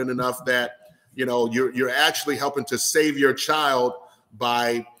confident enough that, you're actually helping to save your child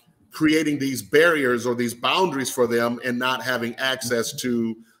by creating these barriers or these boundaries for them and not having access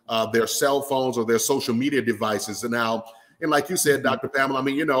to their cell phones or their social media devices. And like you said, Dr. Pamela, I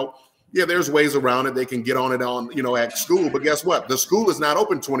mean, there's ways around it. They can get on it at school, but guess what? The school is not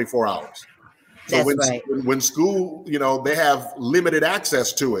open 24 hours. So when school, they have limited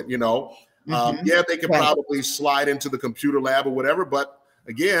access to it, they can probably slide into the computer lab or whatever, but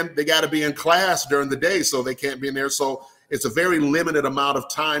again, they got to be in class during the day, so they can't be in there. So it's a very limited amount of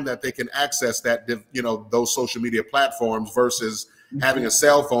time that they can access that, those social media platforms versus having a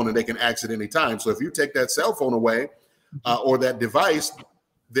cell phone and they can access it anytime. So if you take that cell phone away or that device,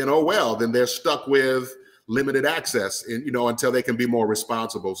 then then they're stuck with limited access and until they can be more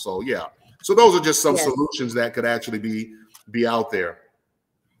responsible. So so those are just some solutions that could actually be out there.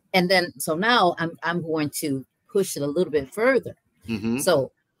 And then so now I'm going to push it a little bit further.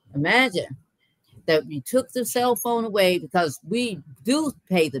 So imagine that we took the cell phone away because we do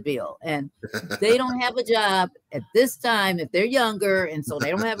pay the bill and they don't have a job at this time if they're younger. And so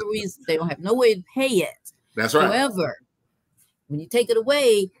they don't have a reason, they don't have no way to pay it. That's right. However, when you take it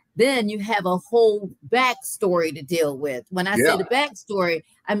away, then you have a whole backstory to deal with. When I say the backstory,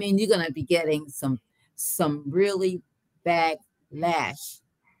 I mean, you're going to be getting some really backlash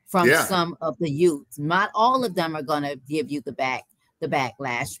from some of the youth. Not all of them are going to give you the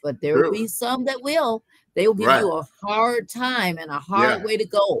backlash, but there will be some that will. They will give you a hard time and a hard way to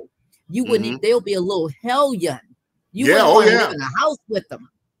go. You wouldn't. They'll be a little hellion. You wouldn't want to live in a house with them.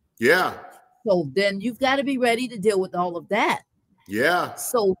 Yeah. So then you've got to be ready to deal with all of that. Yeah.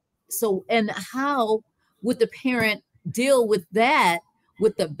 So and how would the parent deal with that,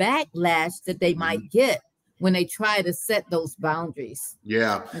 with the backlash that they might get when they try to set those boundaries?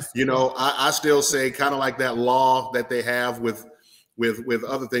 Yeah. I still say kind of like that law that they have with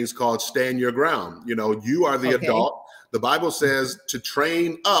other things called stand your ground. You are the adult. The Bible says to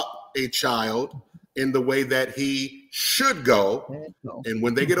train up a child in the way that he should go. And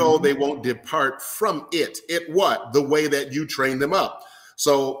when they get old, they won't depart from it. The way that you train them up.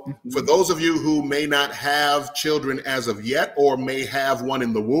 So for those of you who may not have children as of yet, or may have one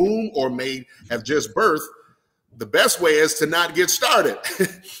in the womb, or may have just birthed, the best way is to not get started.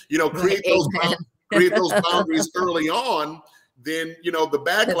 Create those boundaries early on. Then the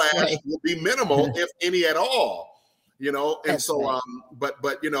backlash will be minimal, if any at all.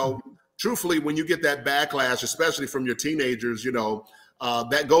 But truthfully, when you get that backlash, especially from your teenagers,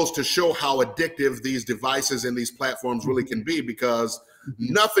 that goes to show how addictive these devices and these platforms really can be, because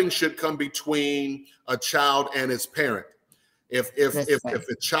nothing should come between a child and its parent. If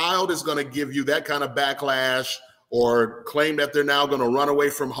a child is going to give you that kind of backlash or claim that they're now going to run away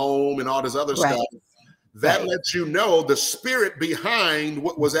from home and all this other stuff, that lets you know the spirit behind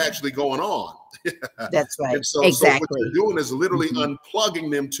what was actually going on. That's right. And so what you're doing is literally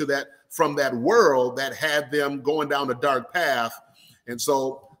unplugging them from that world that had them going down a dark path. And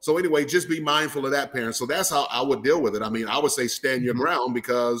so anyway, just be mindful of that, parent. So that's how I would deal with it. I mean, I would say stand your ground,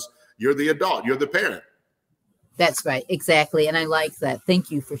 because you're the adult, you're the parent. That's right. Exactly. And I like that.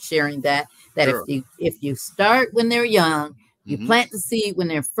 Thank you for sharing that. Sure. If you start when they're young, you plant the seed when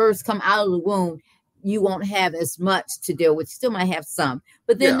they first come out of the womb, you won't have as much to deal with. You still might have some,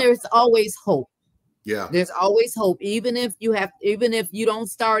 but then there's always hope. Yeah. There's always hope. Even if you don't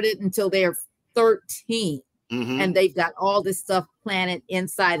start it until they're 13 and they've got all this stuff planted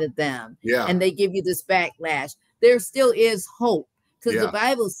inside of them. Yeah. And they give you this backlash, there still is hope, because the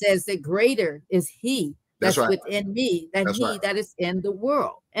Bible says that greater is he that's within me than that is in the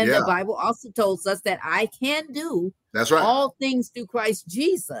world. And the Bible also tells us that I can do all things through Christ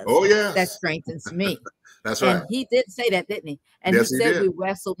Jesus. Oh, yeah. That strengthens me. That's right. And he did say that, didn't he? And he said we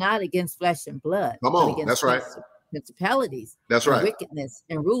wrestle not against flesh and blood. Come on. But against principalities. That's right. Wickedness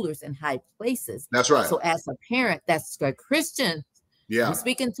and rulers in high places. That's right. So as a parent, that's a Christian. Yeah. I'm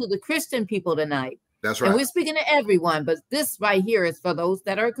speaking to the Christian people tonight. That's right. And we're speaking to everyone, but this right here is for those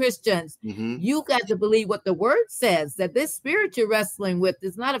that are Christians. You got to believe what the word says, that this spirit you're wrestling with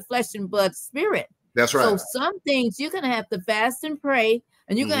is not a flesh and blood spirit. That's right. So some things you're going to have to fast and pray,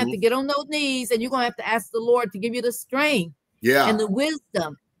 and you're going to have to get on those knees, and you're going to have to ask the Lord to give you the strength and the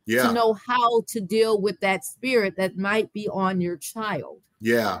wisdom to know how to deal with that spirit that might be on your child.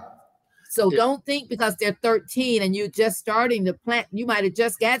 Yeah. So don't think because they're 13 and you're just starting to plant, you might have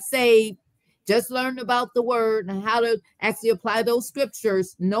just got saved, just learned about the word and how to actually apply those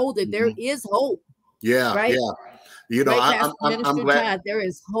scriptures. Know that there is hope. Yeah. Right. Yeah. I'm glad there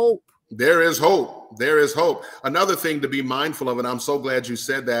is hope. There is hope. There is hope. Another thing to be mindful of, and I'm so glad you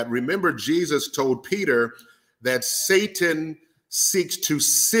said that. Remember, Jesus told Peter that Satan seeks to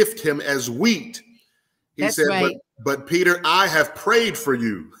sift him as wheat. He said, but Peter, I have prayed for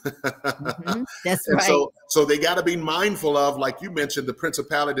you. That's right. So they got to be mindful of, like you mentioned, the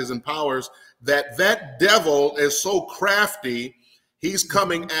principalities and powers, that devil is so crafty. He's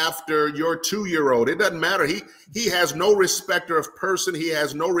coming after your 2-year-old. It doesn't matter. He has no respecter of person. He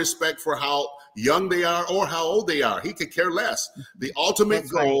has no respect for how young they are or how old they are. He could care less. The ultimate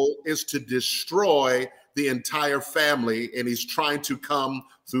goal is to destroy the entire family, and he's trying to come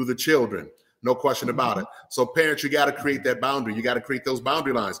through the children. No question about it. So parents, you got to create that boundary. You got to create those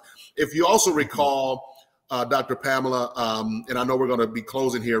boundary lines. If you also recall, Dr. Pamela, and I know we're going to be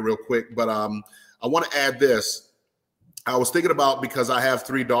closing here real quick, but I want to add this. I was thinking about, because I have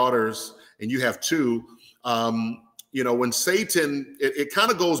 3 daughters and you have 2, when Satan, it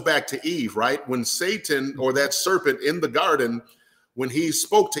kind of goes back to Eve, right? When Satan, or that serpent in the garden, when he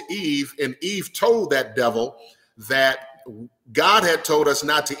spoke to Eve, and Eve told that devil that God had told us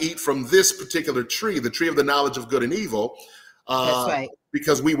not to eat from this particular tree, the tree of the knowledge of good and evil,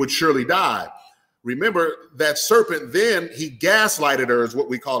 because we would surely die. Remember, that serpent then, he gaslighted her, is what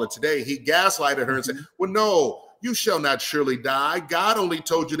we call it today. He gaslighted her and said, well, no, you shall not surely die. God only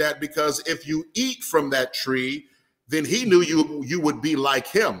told you that because if you eat from that tree, then he knew you would be like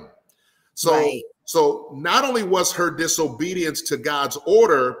him. So not only was her disobedience to God's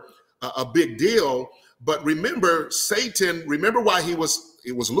order a big deal, but remember, Satan, why it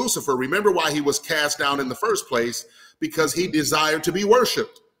was Lucifer, remember why he was cast down in the first place, because he desired to be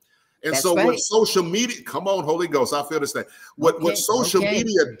worshiped. And what social media, come on, Holy Ghost, I feel this thing. What social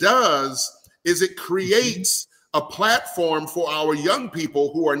media does is it creates a platform for our young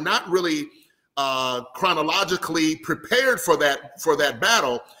people who are not really chronologically prepared for that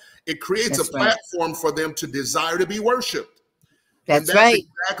battle. It creates a platform for them to desire to be worshiped. That's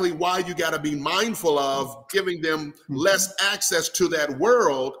exactly why you got to be mindful of giving them less access to that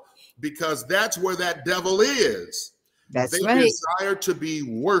world, because that's where that devil is. They desire to be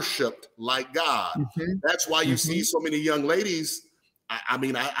worshiped like God. That's why you see so many young ladies.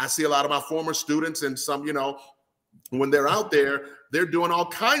 I see a lot of my former students, and some, when they're out there, they're doing all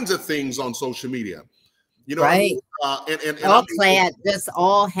kinds of things on social media. All clad, just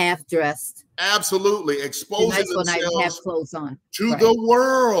all half dressed. Absolutely. Exposing nice when I have themselves clothes on. to the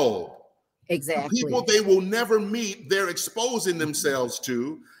world. Exactly. People they will never meet, they're exposing themselves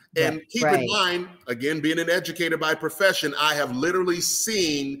to. And keep in mind, again, being an educator by profession, I have literally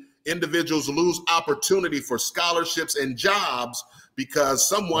seen individuals lose opportunity for scholarships and jobs because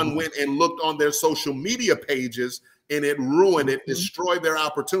someone went and looked on their social media pages and it ruined it, destroyed their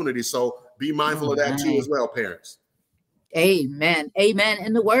opportunity. So be mindful of that too as well, parents. Amen. Amen.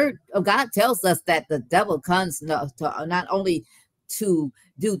 And the word of God tells us that the devil comes to not only to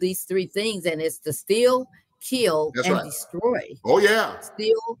do these three things, and it's to steal, kill, and destroy. Oh, yeah.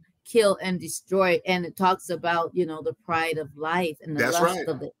 Steal, kill, and destroy. And it talks about, the pride of life and the lust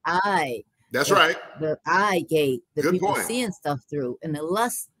of the eye. That's right. The eye gate that Good people point. seeing stuff through, and the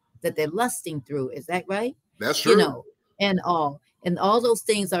lust that they're lusting through. Is that right? That's true. And all those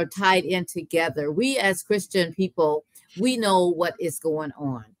things are tied in together. We as Christian people, we know what is going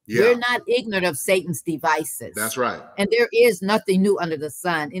on. Yeah. We're not ignorant of Satan's devices. That's right. And there is nothing new under the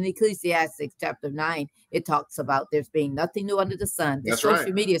sun. In Ecclesiastes chapter 9, it talks about there's being nothing new under the sun. The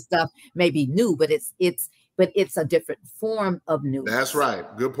social media stuff may be new, but it's a different form of newness. That's right.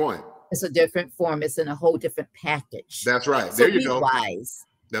 Good point. It's a different form. It's in a whole different package. That's right. So there you go. Be wise.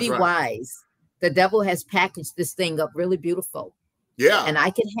 Be wise. The devil has packaged this thing up really beautiful. Yeah. And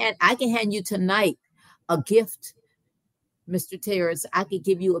I can hand you tonight a gift, Mr. Terrence. I could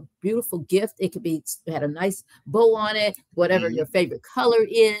give you a beautiful gift. It could be had a nice bow on it, whatever your favorite color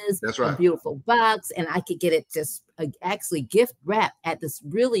is. That's right. A beautiful box, and I could get it just actually gift wrapped at this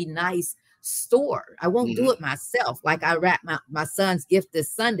really nice store. I won't do it myself. Like I wrapped my son's gift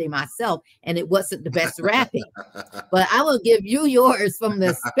this Sunday myself, and it wasn't the best wrapping. But I will give you yours from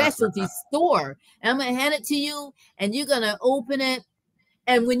the specialty store. And I'm gonna hand it to you, and you're gonna open it.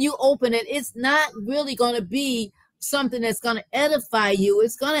 And when you open it, it's not really gonna be something that's going to edify you.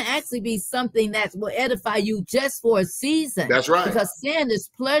 It's going to actually be something that will edify you just for a season. That's right. Because sin is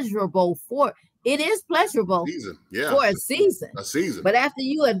pleasurable it is pleasurable for a season. A season. But after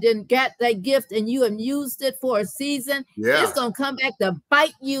you have then got that gift and you have used it for a season, it's going to come back to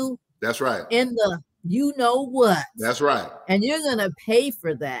bite you. That's right. In the you know what. That's right. And you're going to pay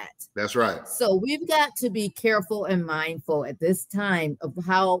for that. That's right. So we've got to be careful and mindful at this time of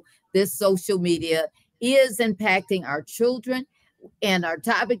how this social media is impacting our children. And our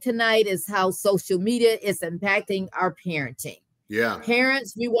topic tonight is how social media is impacting our parenting. Yeah.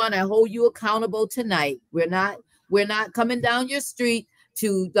 Parents, we want to hold you accountable tonight. We're not coming down your street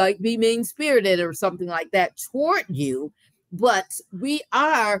to like be mean-spirited or something like that toward you, but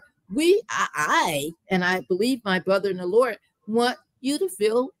I and I believe my brother in the Lord want you to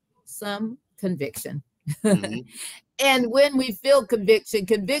feel some conviction. And when we feel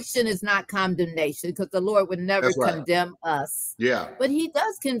conviction is not condemnation, because the Lord would never condemn us. Yeah. But he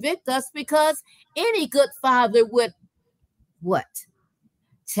does convict us because any good father would what?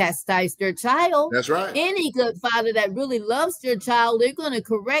 Chastise their child. That's right. Any good father that really loves their child, they're going to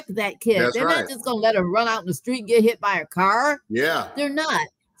correct that kid. They're not just going to let him run out in the street and get hit by a car. Yeah. They're not.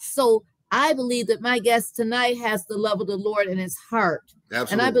 So I believe that my guest tonight has the love of the Lord in his heart.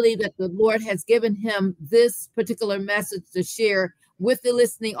 Absolutely. And I believe that the Lord has given him this particular message to share with the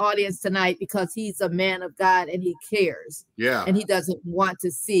listening audience tonight because he's a man of God and he cares. Yeah. And he doesn't want to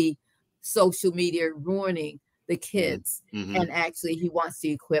see social media ruining the kids. And actually he wants to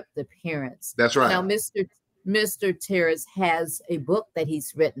equip the parents. That's right. Now, Mr. Terrence has a book that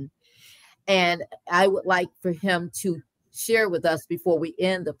he's written. And I would like for him to share with us before we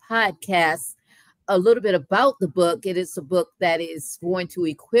end the podcast a little bit about the book. It is a book that is going to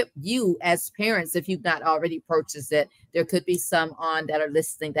equip you as parents. If you've not already purchased it, there could be some on that are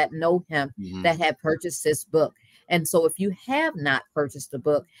listening that know him that have purchased this book. And so if you have not purchased the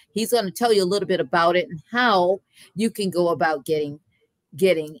book, he's going to tell you a little bit about it and how you can go about getting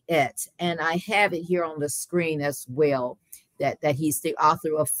it. And I have it here on the screen as well, that he's the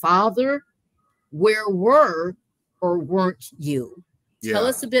author of Father, Where Were or Weren't You? Yeah. Tell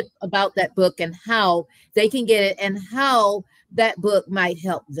us a bit about that book and how they can get it and how that book might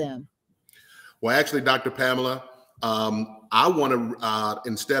help them. Well, actually, Dr. Pamela, I want to,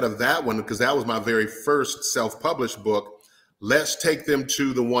 instead of that one, because that was my very first self-published book, let's take them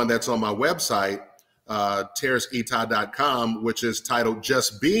to the one that's on my website, terrenceetai.com, which is titled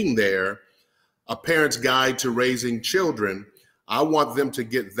Just Being There, A Parent's Guide to Raising Children. I want them to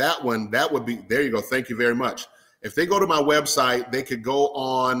get that one. That would be, there you go. Thank you very much. If they go to my website, they could go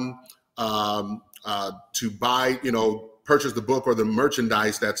on to buy, purchase the book or the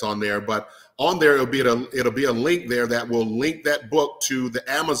merchandise that's on there. But on there, it'll be a link there that will link that book to the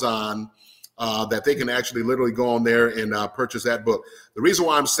Amazon that they can actually literally go on there and purchase that book. The reason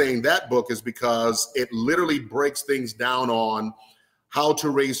why I'm saying that book is because it literally breaks things down on how to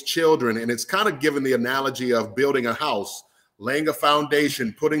raise children. And it's kind of given the analogy of building a house, laying a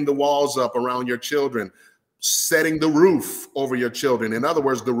foundation, putting the walls up around your children, setting the roof over your children. In other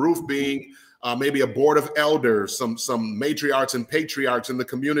words, the roof being maybe a board of elders, some matriarchs and patriarchs in the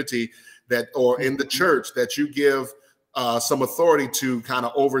community that, or in the church, that you give some authority to kind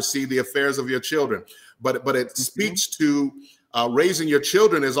of oversee the affairs of your children. But it speaks to raising your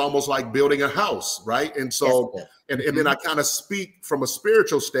children is almost like building a house, right? And so, and then I kind of speak from a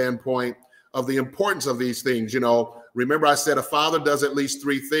spiritual standpoint of the importance of these things. You know, remember I said a father does at least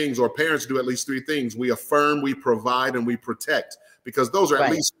three things, or parents do at least three things. We affirm, we provide, and we protect, because those are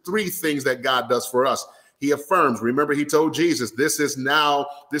at least three things that God does for us. He affirms. Remember, he told Jesus, this is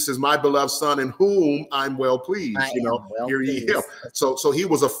my beloved son in whom I'm well pleased. Hear ye him. So he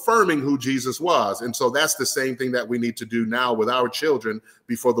was affirming who Jesus was. And so that's the same thing that we need to do now with our children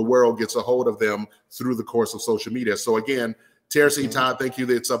before the world gets a hold of them through the course of social media. So again, Terrace E. Todd, thank you.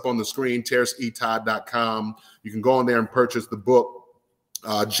 It's up on the screen, terracetodd.com. You can go on there and purchase the book.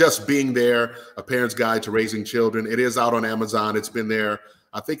 Just Being There, A Parent's Guide to Raising Children. It is out on Amazon. It's been there.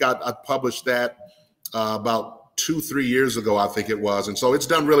 I think I published that about 2-3 years ago, I think it was. And so it's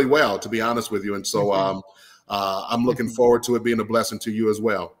done really well, to be honest with you. And so I'm looking forward to it being a blessing to you as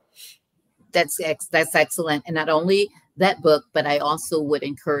well. That's excellent. And not only that book, but I also would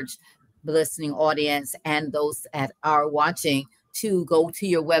encourage the listening audience and those that are watching to go to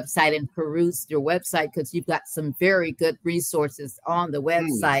your website and peruse your website, because you've got some very good resources on the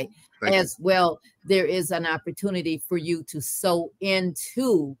website as well. There is an opportunity for you to sow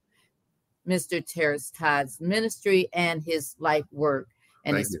into Mr. Terrace Todd's ministry and his life work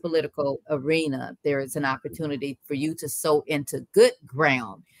and his political arena. There is an opportunity for you to sow into good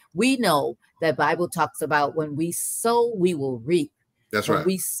ground. We know that Bible talks about when we sow, we will reap. That's right. When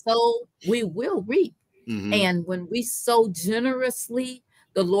we sow, we will reap. And when we sow generously,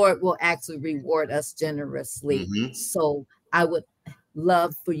 the Lord will actually reward us generously. So I would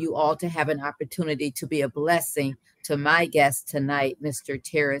love for you all to have an opportunity to be a blessing to my guest tonight, Mr.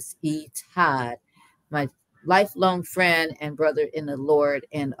 Terrace E. Todd, my lifelong friend and brother in the Lord.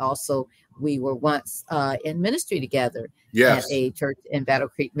 And also we were once in ministry together at a church in Battle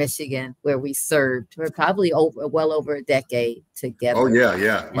Creek, Michigan, where we served for probably well over a decade together. Oh,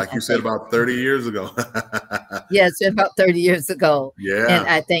 yeah. Like you said, about 30 years ago. Yes, about 30 years ago. Yeah. And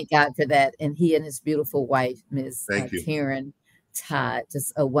I thank God for that. And he and his beautiful wife, Ms. Karen Todd,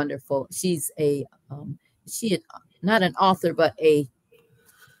 just a wonderful, she's not an author, but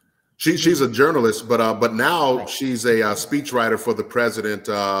she's a journalist, but now she's a speechwriter for the president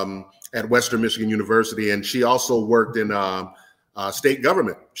at Western Michigan University, and she also worked in state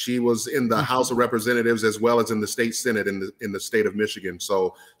government. She was in the House of Representatives as well as in the state Senate in the state of Michigan.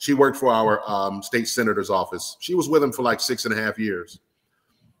 So she worked for our state senator's office. She was with him for like 6.5 years.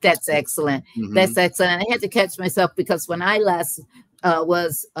 That's excellent. That's excellent. I had to catch myself because when I last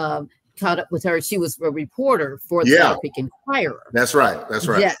was caught up with her, she was a reporter for the Battle Creek Inquirer. That's right.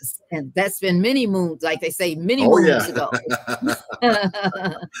 Yes, and that's been many moons, like they say, many moons ago.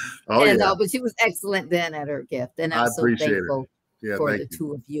 But she was excellent then at her gift, and I'm so thankful for the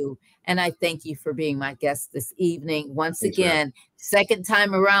two of you. And I thank you for being my guest this evening once again. Second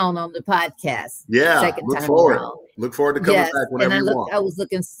time around on the podcast. Look forward to coming back whenever you want. I was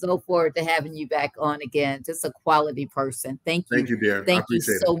looking so forward to having you back on again. Just a quality person. Thank you. Thank you, dear. Thank you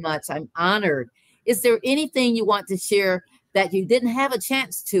so much. I'm honored. Is there anything you want to share that you didn't have a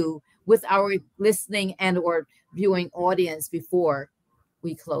chance to with our listening and or viewing audience before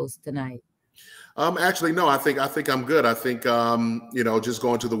we close tonight? Actually, no, I think I'm good. I think, just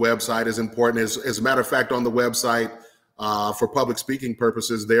going to the website is important. As a matter of fact, on the website, for public speaking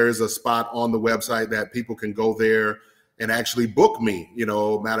purposes, there is a spot on the website that people can go there and actually book me.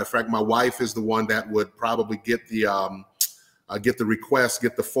 Matter of fact, my wife is the one that would probably get the request,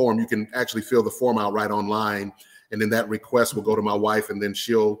 get the form. You can actually fill the form out right online. And then that request will go to my wife, and then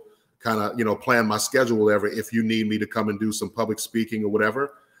she'll kind of, plan my schedule, whatever, if you need me to come and do some public speaking or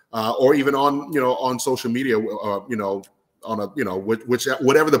whatever. Or even on social media, whatever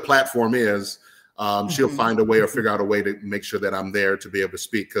the platform is, she'll find a way or figure out a way to make sure that I'm there to be able to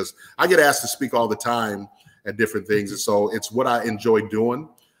speak, because I get asked to speak all the time at different things. And so it's what I enjoy doing.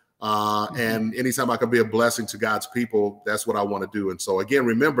 And anytime I can be a blessing to God's people, that's what I want to do. And so again,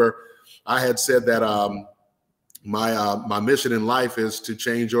 remember, I had said that my mission in life is to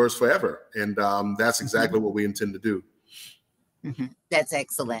change yours forever. And that's exactly what we intend to do. That's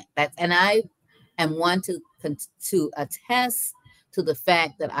excellent. And I am one to attest to the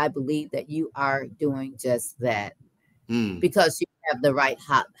fact that I believe that you are doing just that Mm. because you have the right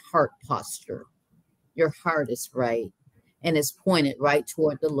heart posture. Your heart is right and it's pointed right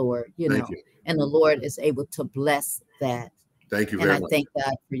toward the Lord, Thank you. and the Lord is able to bless that. Thank you And very I much. thank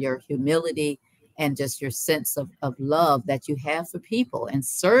God for your humility and just your sense of love that you have for people and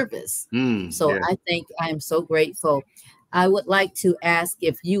service. So Yeah. I think I am so grateful. I would like to ask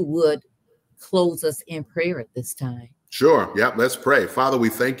if you would close us in prayer at this time. Sure. Yeah. Let's pray. Father, we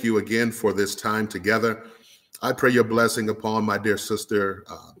thank you again for this time together. I pray your blessing upon my dear sister,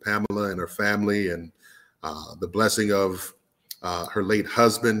 Pamela, and her family, and the blessing of her late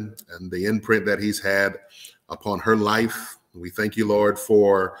husband and the imprint that he's had upon her life. We thank you, Lord,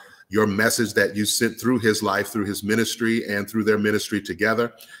 for your message that you sent through his life, through his ministry, and through their ministry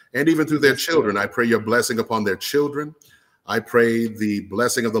together, and even through their children. I pray your blessing upon their children. I pray the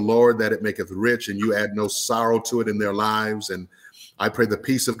blessing of the Lord that it maketh rich and you add no sorrow to it in their lives. And I pray the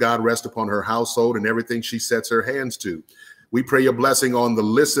peace of God rest upon her household and everything she sets her hands to. We pray your blessing on the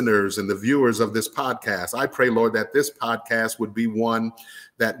listeners and the viewers of this podcast. I pray, Lord, that this podcast would be one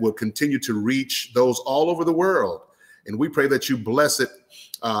that will continue to reach those all over the world. And we pray that you bless it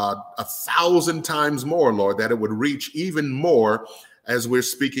 1,000 times more, Lord, that it would reach even more as we're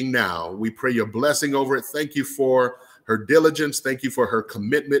speaking now. We pray your blessing over it. Thank you for her diligence. Thank you for her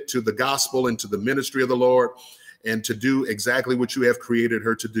commitment to the gospel and to the ministry of the Lord, and to do exactly what you have created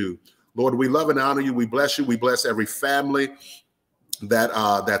her to do. Lord, we love and honor you. We bless you. We bless every family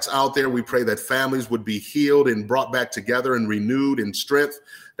that's out there. We pray that families would be healed and brought back together and renewed in strength,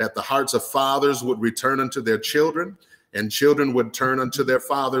 that the hearts of fathers would return unto their children and children would turn unto their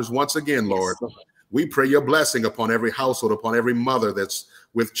fathers once again, Lord. Yes. We pray your blessing upon every household, upon every mother that's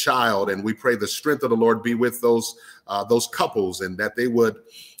with child. And we pray the strength of the Lord be with those couples, and that they would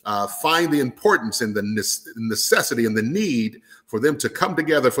find the importance and the necessity and the need for them to come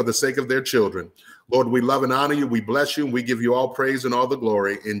together for the sake of their children. Lord, we love and honor you. We bless you, and we give you all praise and all the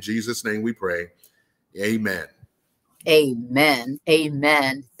glory. In Jesus' name we pray. Amen. Amen.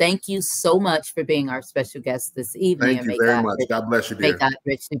 Amen. Thank you so much for being our special guest this evening. Thank you very much. God bless you, dear. May God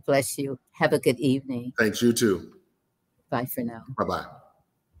richly bless you. Have a good evening. Thanks. You too. Bye for now. Bye-bye.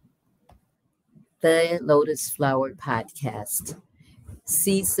 The Lotus Flower Podcast,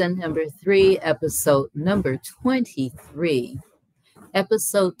 season number 3, episode number 23.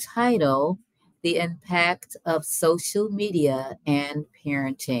 Episode title, The Impact of Social Media and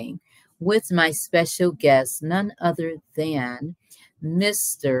Parenting, with my special guest, none other than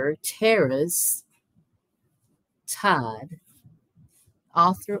Mr. Terrace Todd,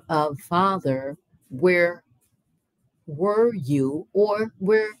 author of Father, Where Were You or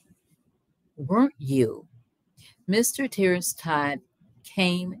Where Weren't You? Mr. Terrace Todd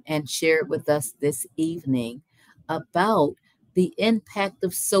came and shared with us this evening about the impact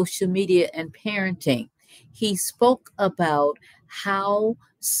of social media and parenting. He spoke about how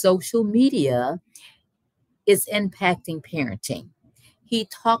social media is impacting parenting. He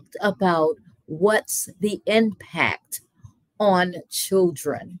talked about what's the impact on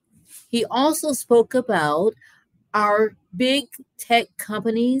children. He also spoke about our big tech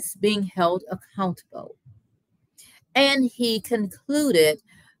companies being held accountable. And he concluded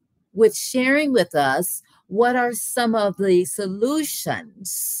with sharing with us what are some of the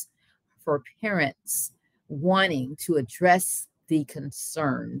solutions for parents wanting to address the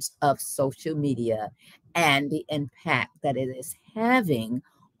concerns of social media and the impact that it is having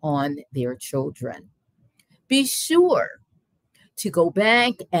on their children. Be sure to go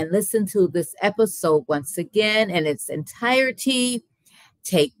back and listen to this episode once again in its entirety,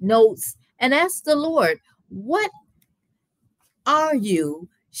 take notes, and ask the Lord, what are you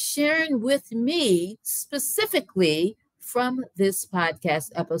sharing with me specifically from this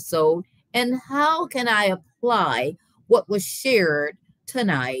podcast episode, and how can I apply what was shared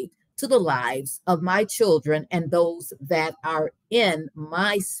tonight to the lives of my children and those that are in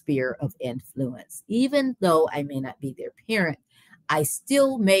my sphere of influence? Even though I may not be their parent, I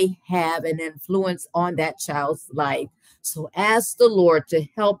still may have an influence on that child's life. So ask the Lord to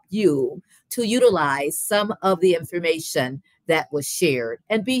help you to utilize some of the information that was shared.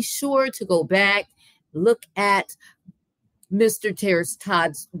 And be sure to go back, look at Mr. Terrace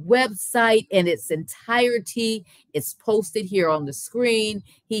Todd's website in its entirety. It's posted here on the screen.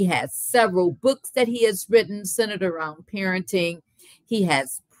 He has several books that he has written centered around parenting. He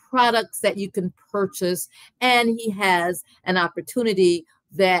has products that you can purchase, and he has an opportunity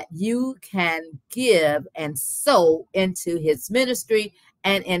that you can give and sow into his ministry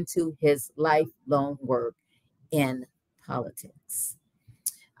and into his lifelong work in politics.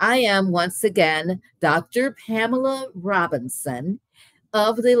 I am once again Dr. Pamela Robinson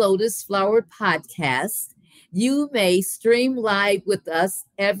of the Lotus Flower Podcast. You may stream live with us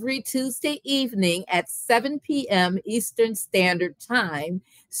every Tuesday evening at 7 p.m. Eastern Standard Time,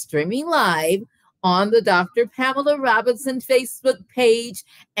 streaming live on the Dr. Pamela Robinson Facebook page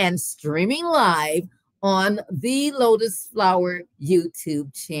and streaming live on the Lotus Flower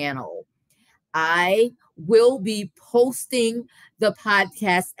YouTube channel. I will be posting the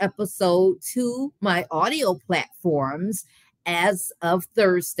podcast episode to my audio platforms as of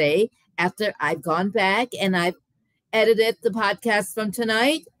Thursday. After I've gone back and I've edited the podcast from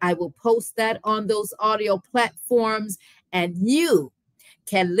tonight, I will post that on those audio platforms, and you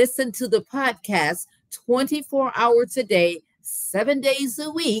can listen to the podcast 24 hours a day, 7 days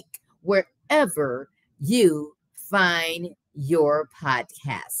a week, wherever you find your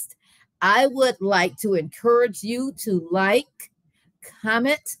podcast. I would like to encourage you to like,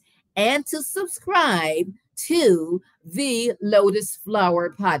 comment, and to subscribe to the Lotus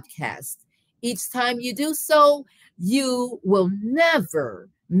Flower Podcast. Each time you do so, you will never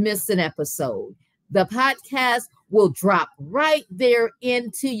miss an episode. The podcast will drop right there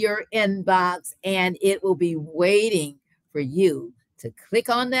into your inbox, and it will be waiting for you to click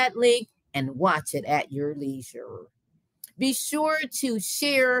on that link and watch it at your leisure. Be sure to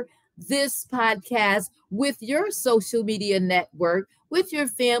share this podcast with your social media network, with your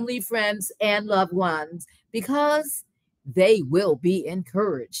family, friends, and loved ones, because they will be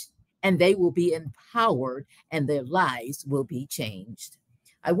encouraged and they will be empowered and their lives will be changed.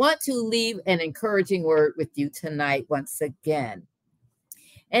 I want to leave an encouraging word with you tonight once again.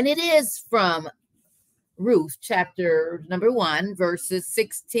 And it is from Ruth, chapter number 1, verses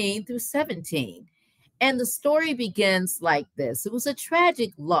 16 through 17. And the story begins like this. It was a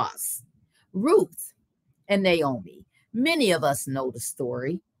tragic loss. Ruth and Naomi. Many of us know the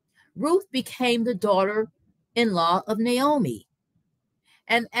story. Ruth became the daughter-in-law of Naomi.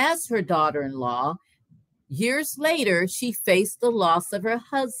 And as her daughter-in-law, years later, she faced the loss of her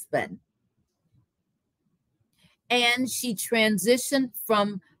husband. And she transitioned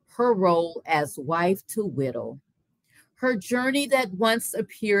from her role as wife to widow. Her journey that once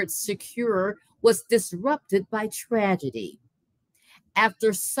appeared secure was disrupted by tragedy.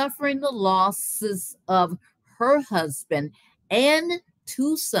 After suffering the losses of her husband and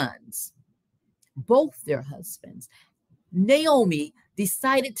 2 sons, both their husbands, Naomi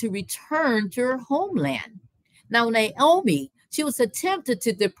decided to return to her homeland. Now, Naomi, she was tempted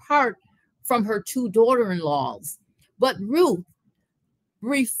to depart from her 2 daughter-in-laws, but Ruth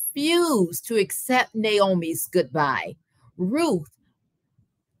refused to accept Naomi's goodbye. Ruth,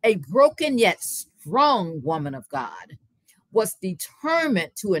 a broken yet strong woman of God, was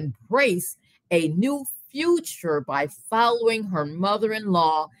determined to embrace a new future by following her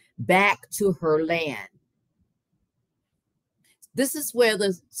mother-in-law back to her land. This is where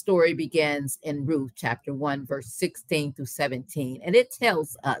the story begins in Ruth chapter 1, verse 16 through 17. And it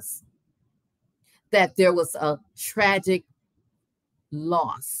tells us that there was a tragic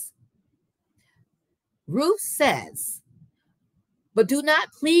loss. Ruth says, "But do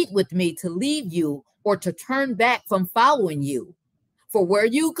not plead with me to leave you or to turn back from following you. For where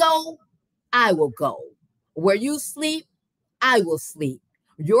you go, I will go. Where you sleep, I will sleep.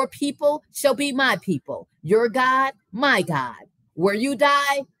 Your people shall be my people. Your God, my God. Where you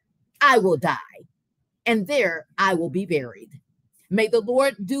die, I will die. And there I will be buried. May the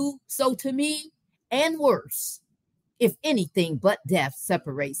Lord do so to me and worse, if anything but death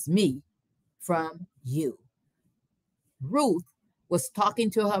separates me from you." Ruth was talking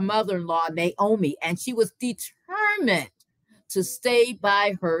to her mother-in-law, Naomi, and she was determined to stay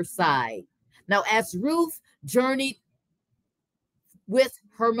by her side. Now, as Ruth journeyed with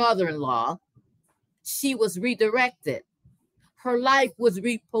her mother-in-law, she was redirected. Her life was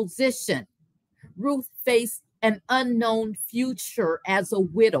repositioned. Ruth faced an unknown future as a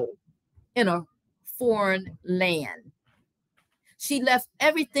widow in a foreign land. She left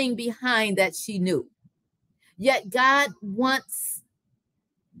everything behind that she knew. Yet God wants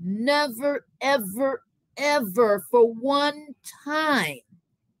never, ever, ever for one time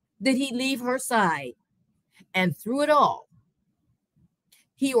did he leave her side. And through it all,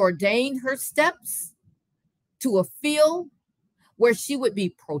 he ordained her steps to a field where she would be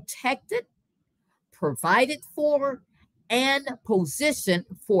protected, provided for, and positioned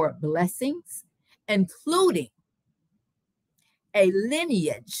for blessings, including a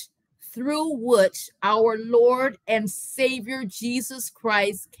lineage through which our Lord and Savior Jesus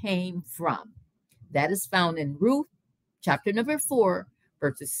Christ came from. That is found in Ruth, chapter number 4,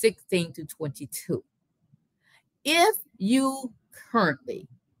 verses 16 to 22. If you currently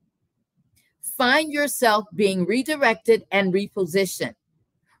find yourself being redirected and repositioned,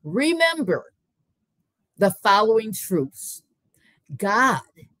 remember the following truths. God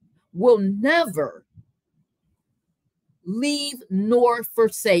will never leave nor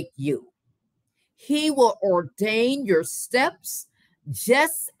forsake you. He will ordain your steps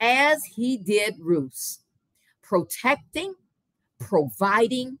just as he did Ruth's, protecting,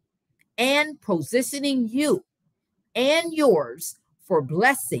 providing, and positioning you and yours for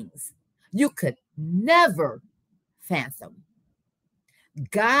blessings you could never fathom.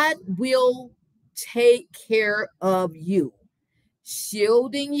 God will take care of you,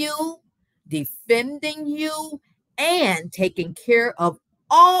 shielding you, defending you, and taking care of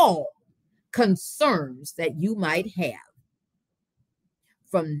all concerns that you might have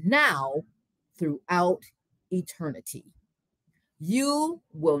from now throughout eternity. You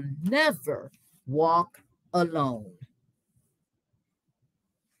will never walk alone.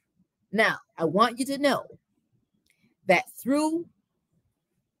 Now, I want you to know that through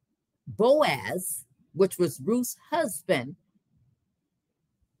Boaz, which was Ruth's husband,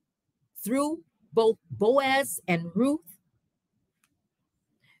 through both Boaz and Ruth,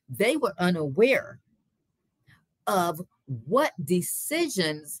 they were unaware of what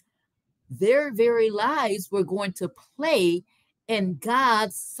decisions their very lives were going to play in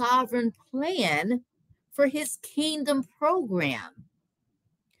God's sovereign plan for his kingdom program.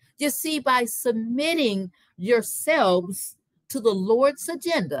 You see, by submitting yourselves to the Lord's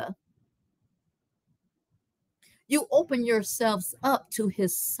agenda, you open yourselves up to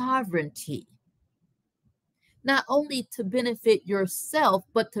his sovereignty, not only to benefit yourself,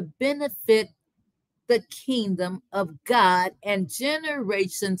 but to benefit the kingdom of God and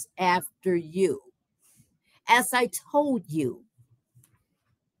generations after you. As I told you,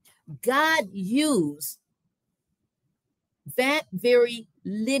 God used that very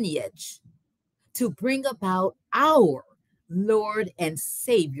lineage to bring about our Lord and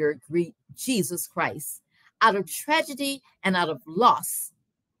Savior, Jesus Christ. Out of tragedy and out of loss,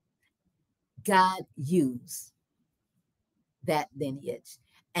 God used that lineage,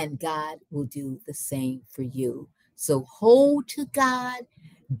 and God will do the same for you. So hold to God,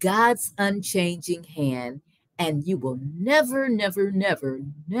 God's unchanging hand, and you will never, never, never,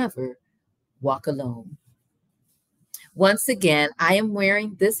 never walk alone. Once again, I am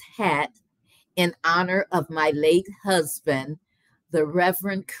wearing this hat in honor of my late husband, the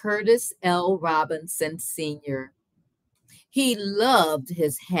Reverend Curtis L. Robinson Sr. He loved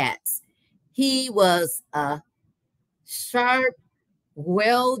his hats. He was a sharp,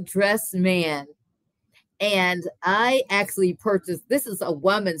 well-dressed man. And I actually purchased, this is a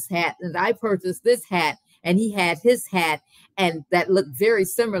woman's hat, and I purchased this hat, and he had his hat, and that looked very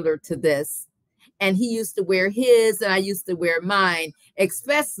similar to this. And he used to wear his, and I used to wear mine,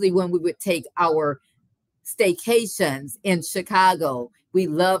 especially when we would take our staycations in Chicago. We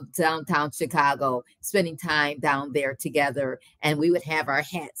loved downtown Chicago, spending time down there together, and we would have our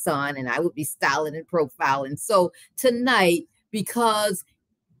hats on, and I would be styling and profiling. So tonight, because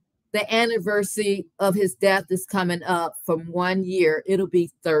the anniversary of his death is coming up from 1 year, it'll be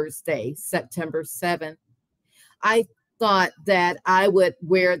Thursday, September 7th. I thought that I would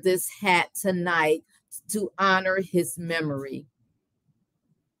wear this hat tonight to honor his memory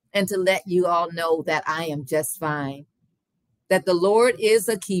and to let you all know that I am just fine, that the Lord is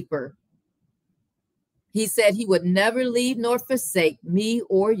a keeper. He said he would never leave nor forsake me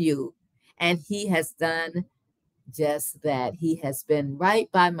or you, and he has done just that. He has been right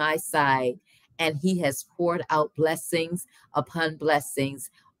by my side, and he has poured out blessings upon blessings,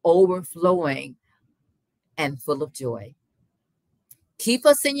 overflowing and full of joy. Keep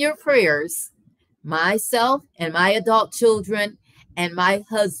us in your prayers, myself and my adult children and my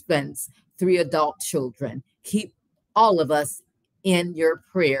husband's 3 adult children. Keep all of us in your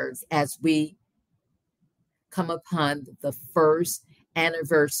prayers as we come upon the first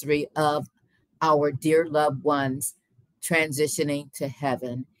anniversary of our dear loved ones transitioning to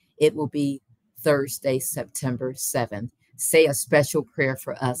heaven. It will be Thursday, September 7th. Say a special prayer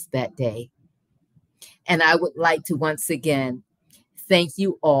for us that day. And I would like to once again thank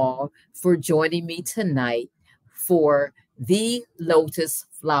you all for joining me tonight for the Lotus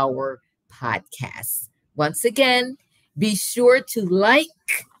Flower Podcast. Once again, be sure to like,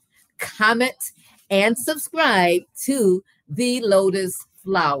 comment, and subscribe to the Lotus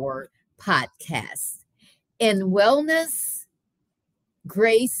Flower Podcast. In wellness,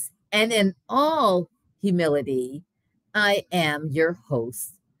 grace, and in all humility, I am your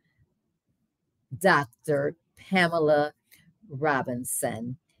host, Dr. Pamela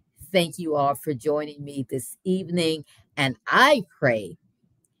Robinson. Thank you all for joining me this evening, and I pray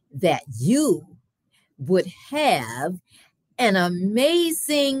that you would have an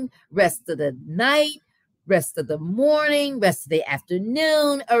amazing rest of the night, rest of the morning, rest of the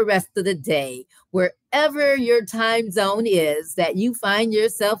afternoon, or rest of the day, wherever your time zone is that you find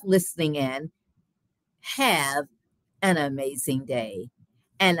yourself listening in. Have an amazing day.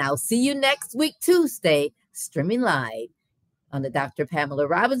 And I'll see you next week, Tuesday, streaming live on the Dr. Pamela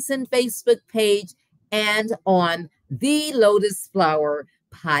Robinson Facebook page and on the Lotus Flower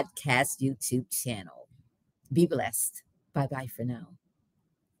Podcast YouTube channel. Be blessed. Bye-bye for now.